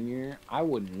Jr.? I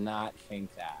would not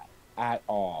think that at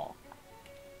all.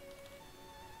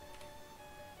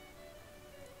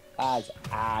 That's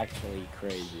actually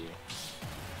crazy.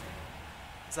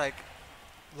 It's like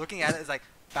looking at it, it's like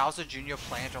Bowser Jr.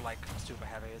 plans are like super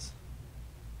heavies.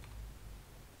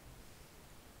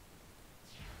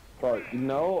 But you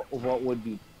know what would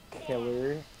be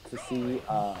killer to see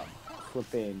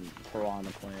flipping Piranha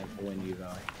Plant win you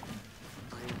though?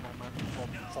 Rude moment,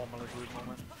 formerly rude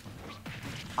moment.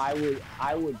 I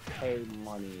would pay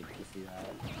money to see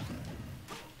that.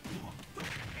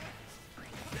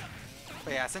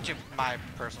 But yeah, I sent you my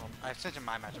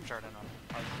matchup chart in on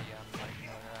RDM, like you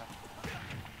know,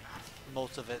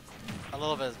 most of it, a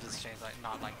little bit of this changed, like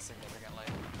not like significantly.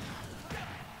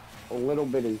 A little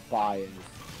bit is biased.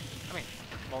 I mean,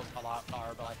 a lot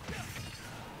are, but like.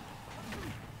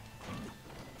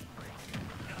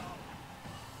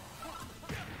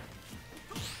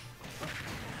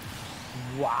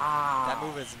 Wow. That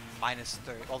move is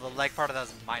 -3. Well, the leg part of that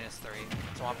is -3.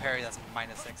 So on parry, that's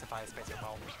 -6 if I space it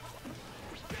well.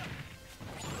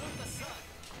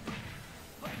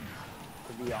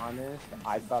 To be honest,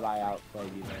 I thought I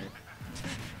outplayed you there.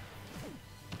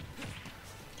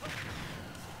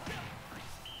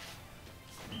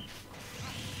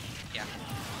 Yeah.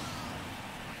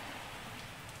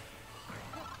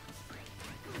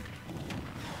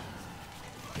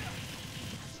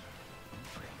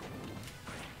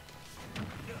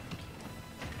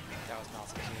 That was not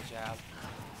supposed to be a jab.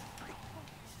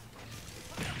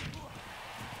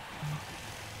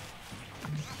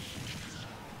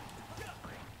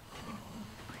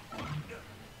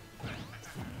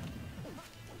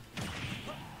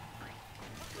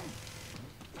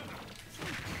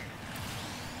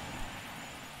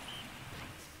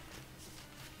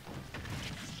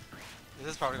 This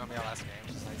is probably gonna be our last game,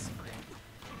 just like pretty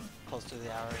close to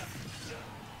the hour.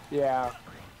 Yeah.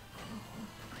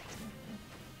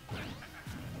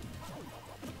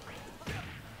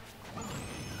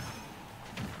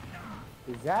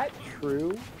 Is that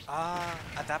true?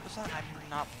 At that percent, I'm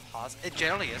not positive. It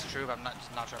generally is true, but I'm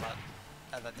just not sure about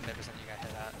at the mid percent you guys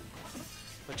hit that.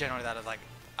 But generally, that is like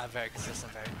a very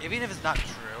consistent, even if it's not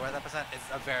true at that percent, it's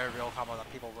a very real combo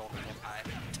that people will hit high.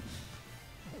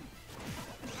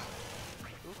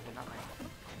 Ooh, not right.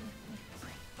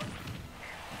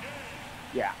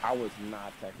 Yeah, I was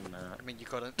not taking that. I mean, you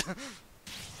couldn't. I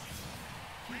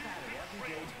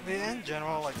mean, in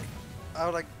general, like, I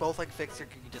would like both like fix your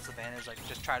disadvantage, like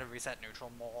just try to reset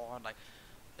neutral more, and like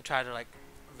try to like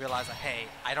realize that hey,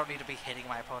 I don't need to be hitting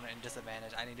my opponent in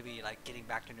disadvantage. I need to be like getting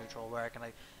back to neutral where I can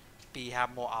like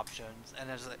have more options. And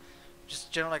there's like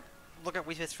just general like look at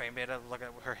Wii Fit's frame data, look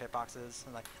at her hitboxes,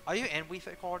 and like are you in Wii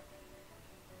Fit Cord?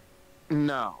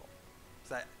 No.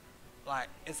 That like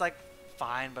it's like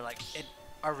fine, but like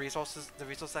our resources, the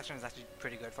resource section is actually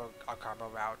pretty good for our combo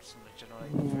routes and like, generally.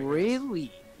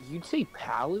 Really? You'd say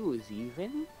Palu is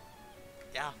even?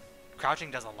 Yeah, crouching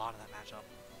does a lot of that matchup.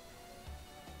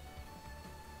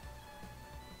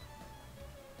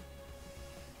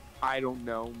 I don't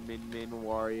know, Min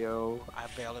Wario. I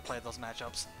barely played those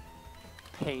matchups.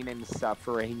 Pain and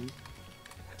suffering.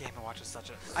 Game & Watch is such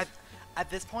a... At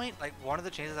this point, like, one of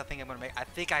the changes I think I'm going to make, I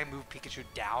think I move Pikachu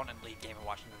down and leave Game &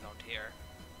 Watch in his own tier.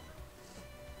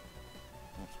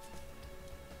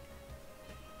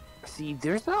 See,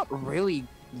 there's not really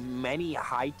many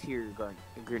high-tier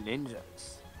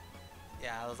Greninjas.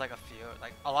 Yeah, there's like a few.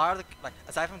 Like, a lot of the... Like,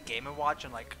 aside from Game & Watch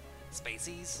and, like,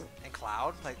 Spaceys and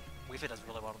Cloud, like, Wii Fit does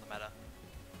really well in the meta.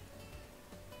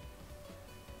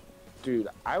 Dude,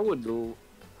 I would.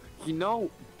 You know,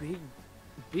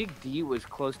 Big D was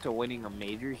close to winning a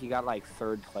major. He got like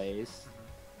 3rd place.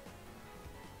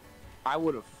 I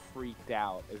would have freaked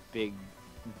out if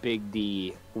Big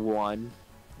D won.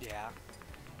 Yeah.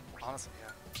 Honestly,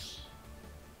 yeah.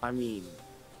 I mean,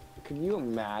 can you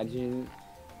imagine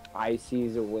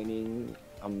IC's winning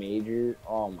a major?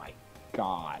 Oh my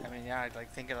god. I mean, yeah, I'd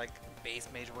like think of like base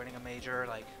major winning a major,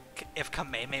 like if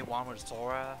Kameme won with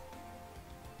Sora.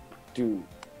 Dude.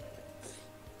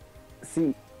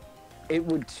 See, it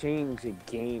would change the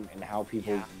game and how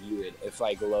people Yeah. view it. If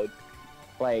like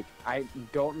I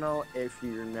don't know if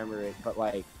you remember it, but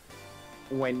like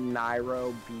when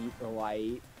Nairo beat the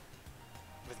Light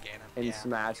With Ganon. in Yeah.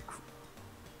 Smash,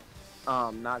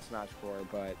 not Smash Core,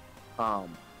 but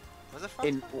Was it fun?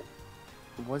 in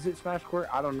was it Smash Core?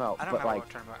 I don't know. I don't but know like, what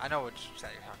tournament. I know which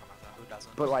set you're talking about though. Who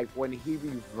doesn't? but like when he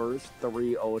reversed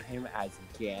 3-0'd him as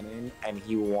Ganon and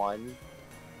he won,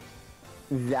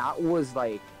 that was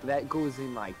like that goes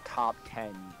in like top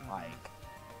 10 like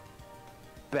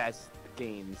best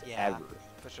games Yeah. ever.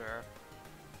 For sure.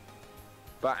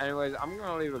 But anyways, I'm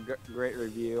gonna leave a great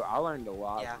review. I learned a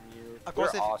lot Yeah. from you. Of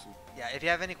course, You're if awesome. Yeah, if you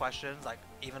have any questions, like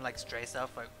even like stray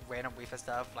stuff, like random Wii Fit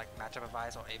stuff, like matchup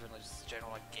advice, or even like just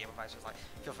general like game advice, just like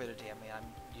feel free to DM me. I'm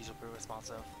usually pretty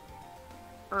responsive.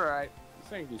 All right.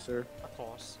 Thank you, sir. Of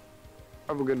course.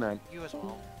 Have a good night. You as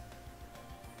well.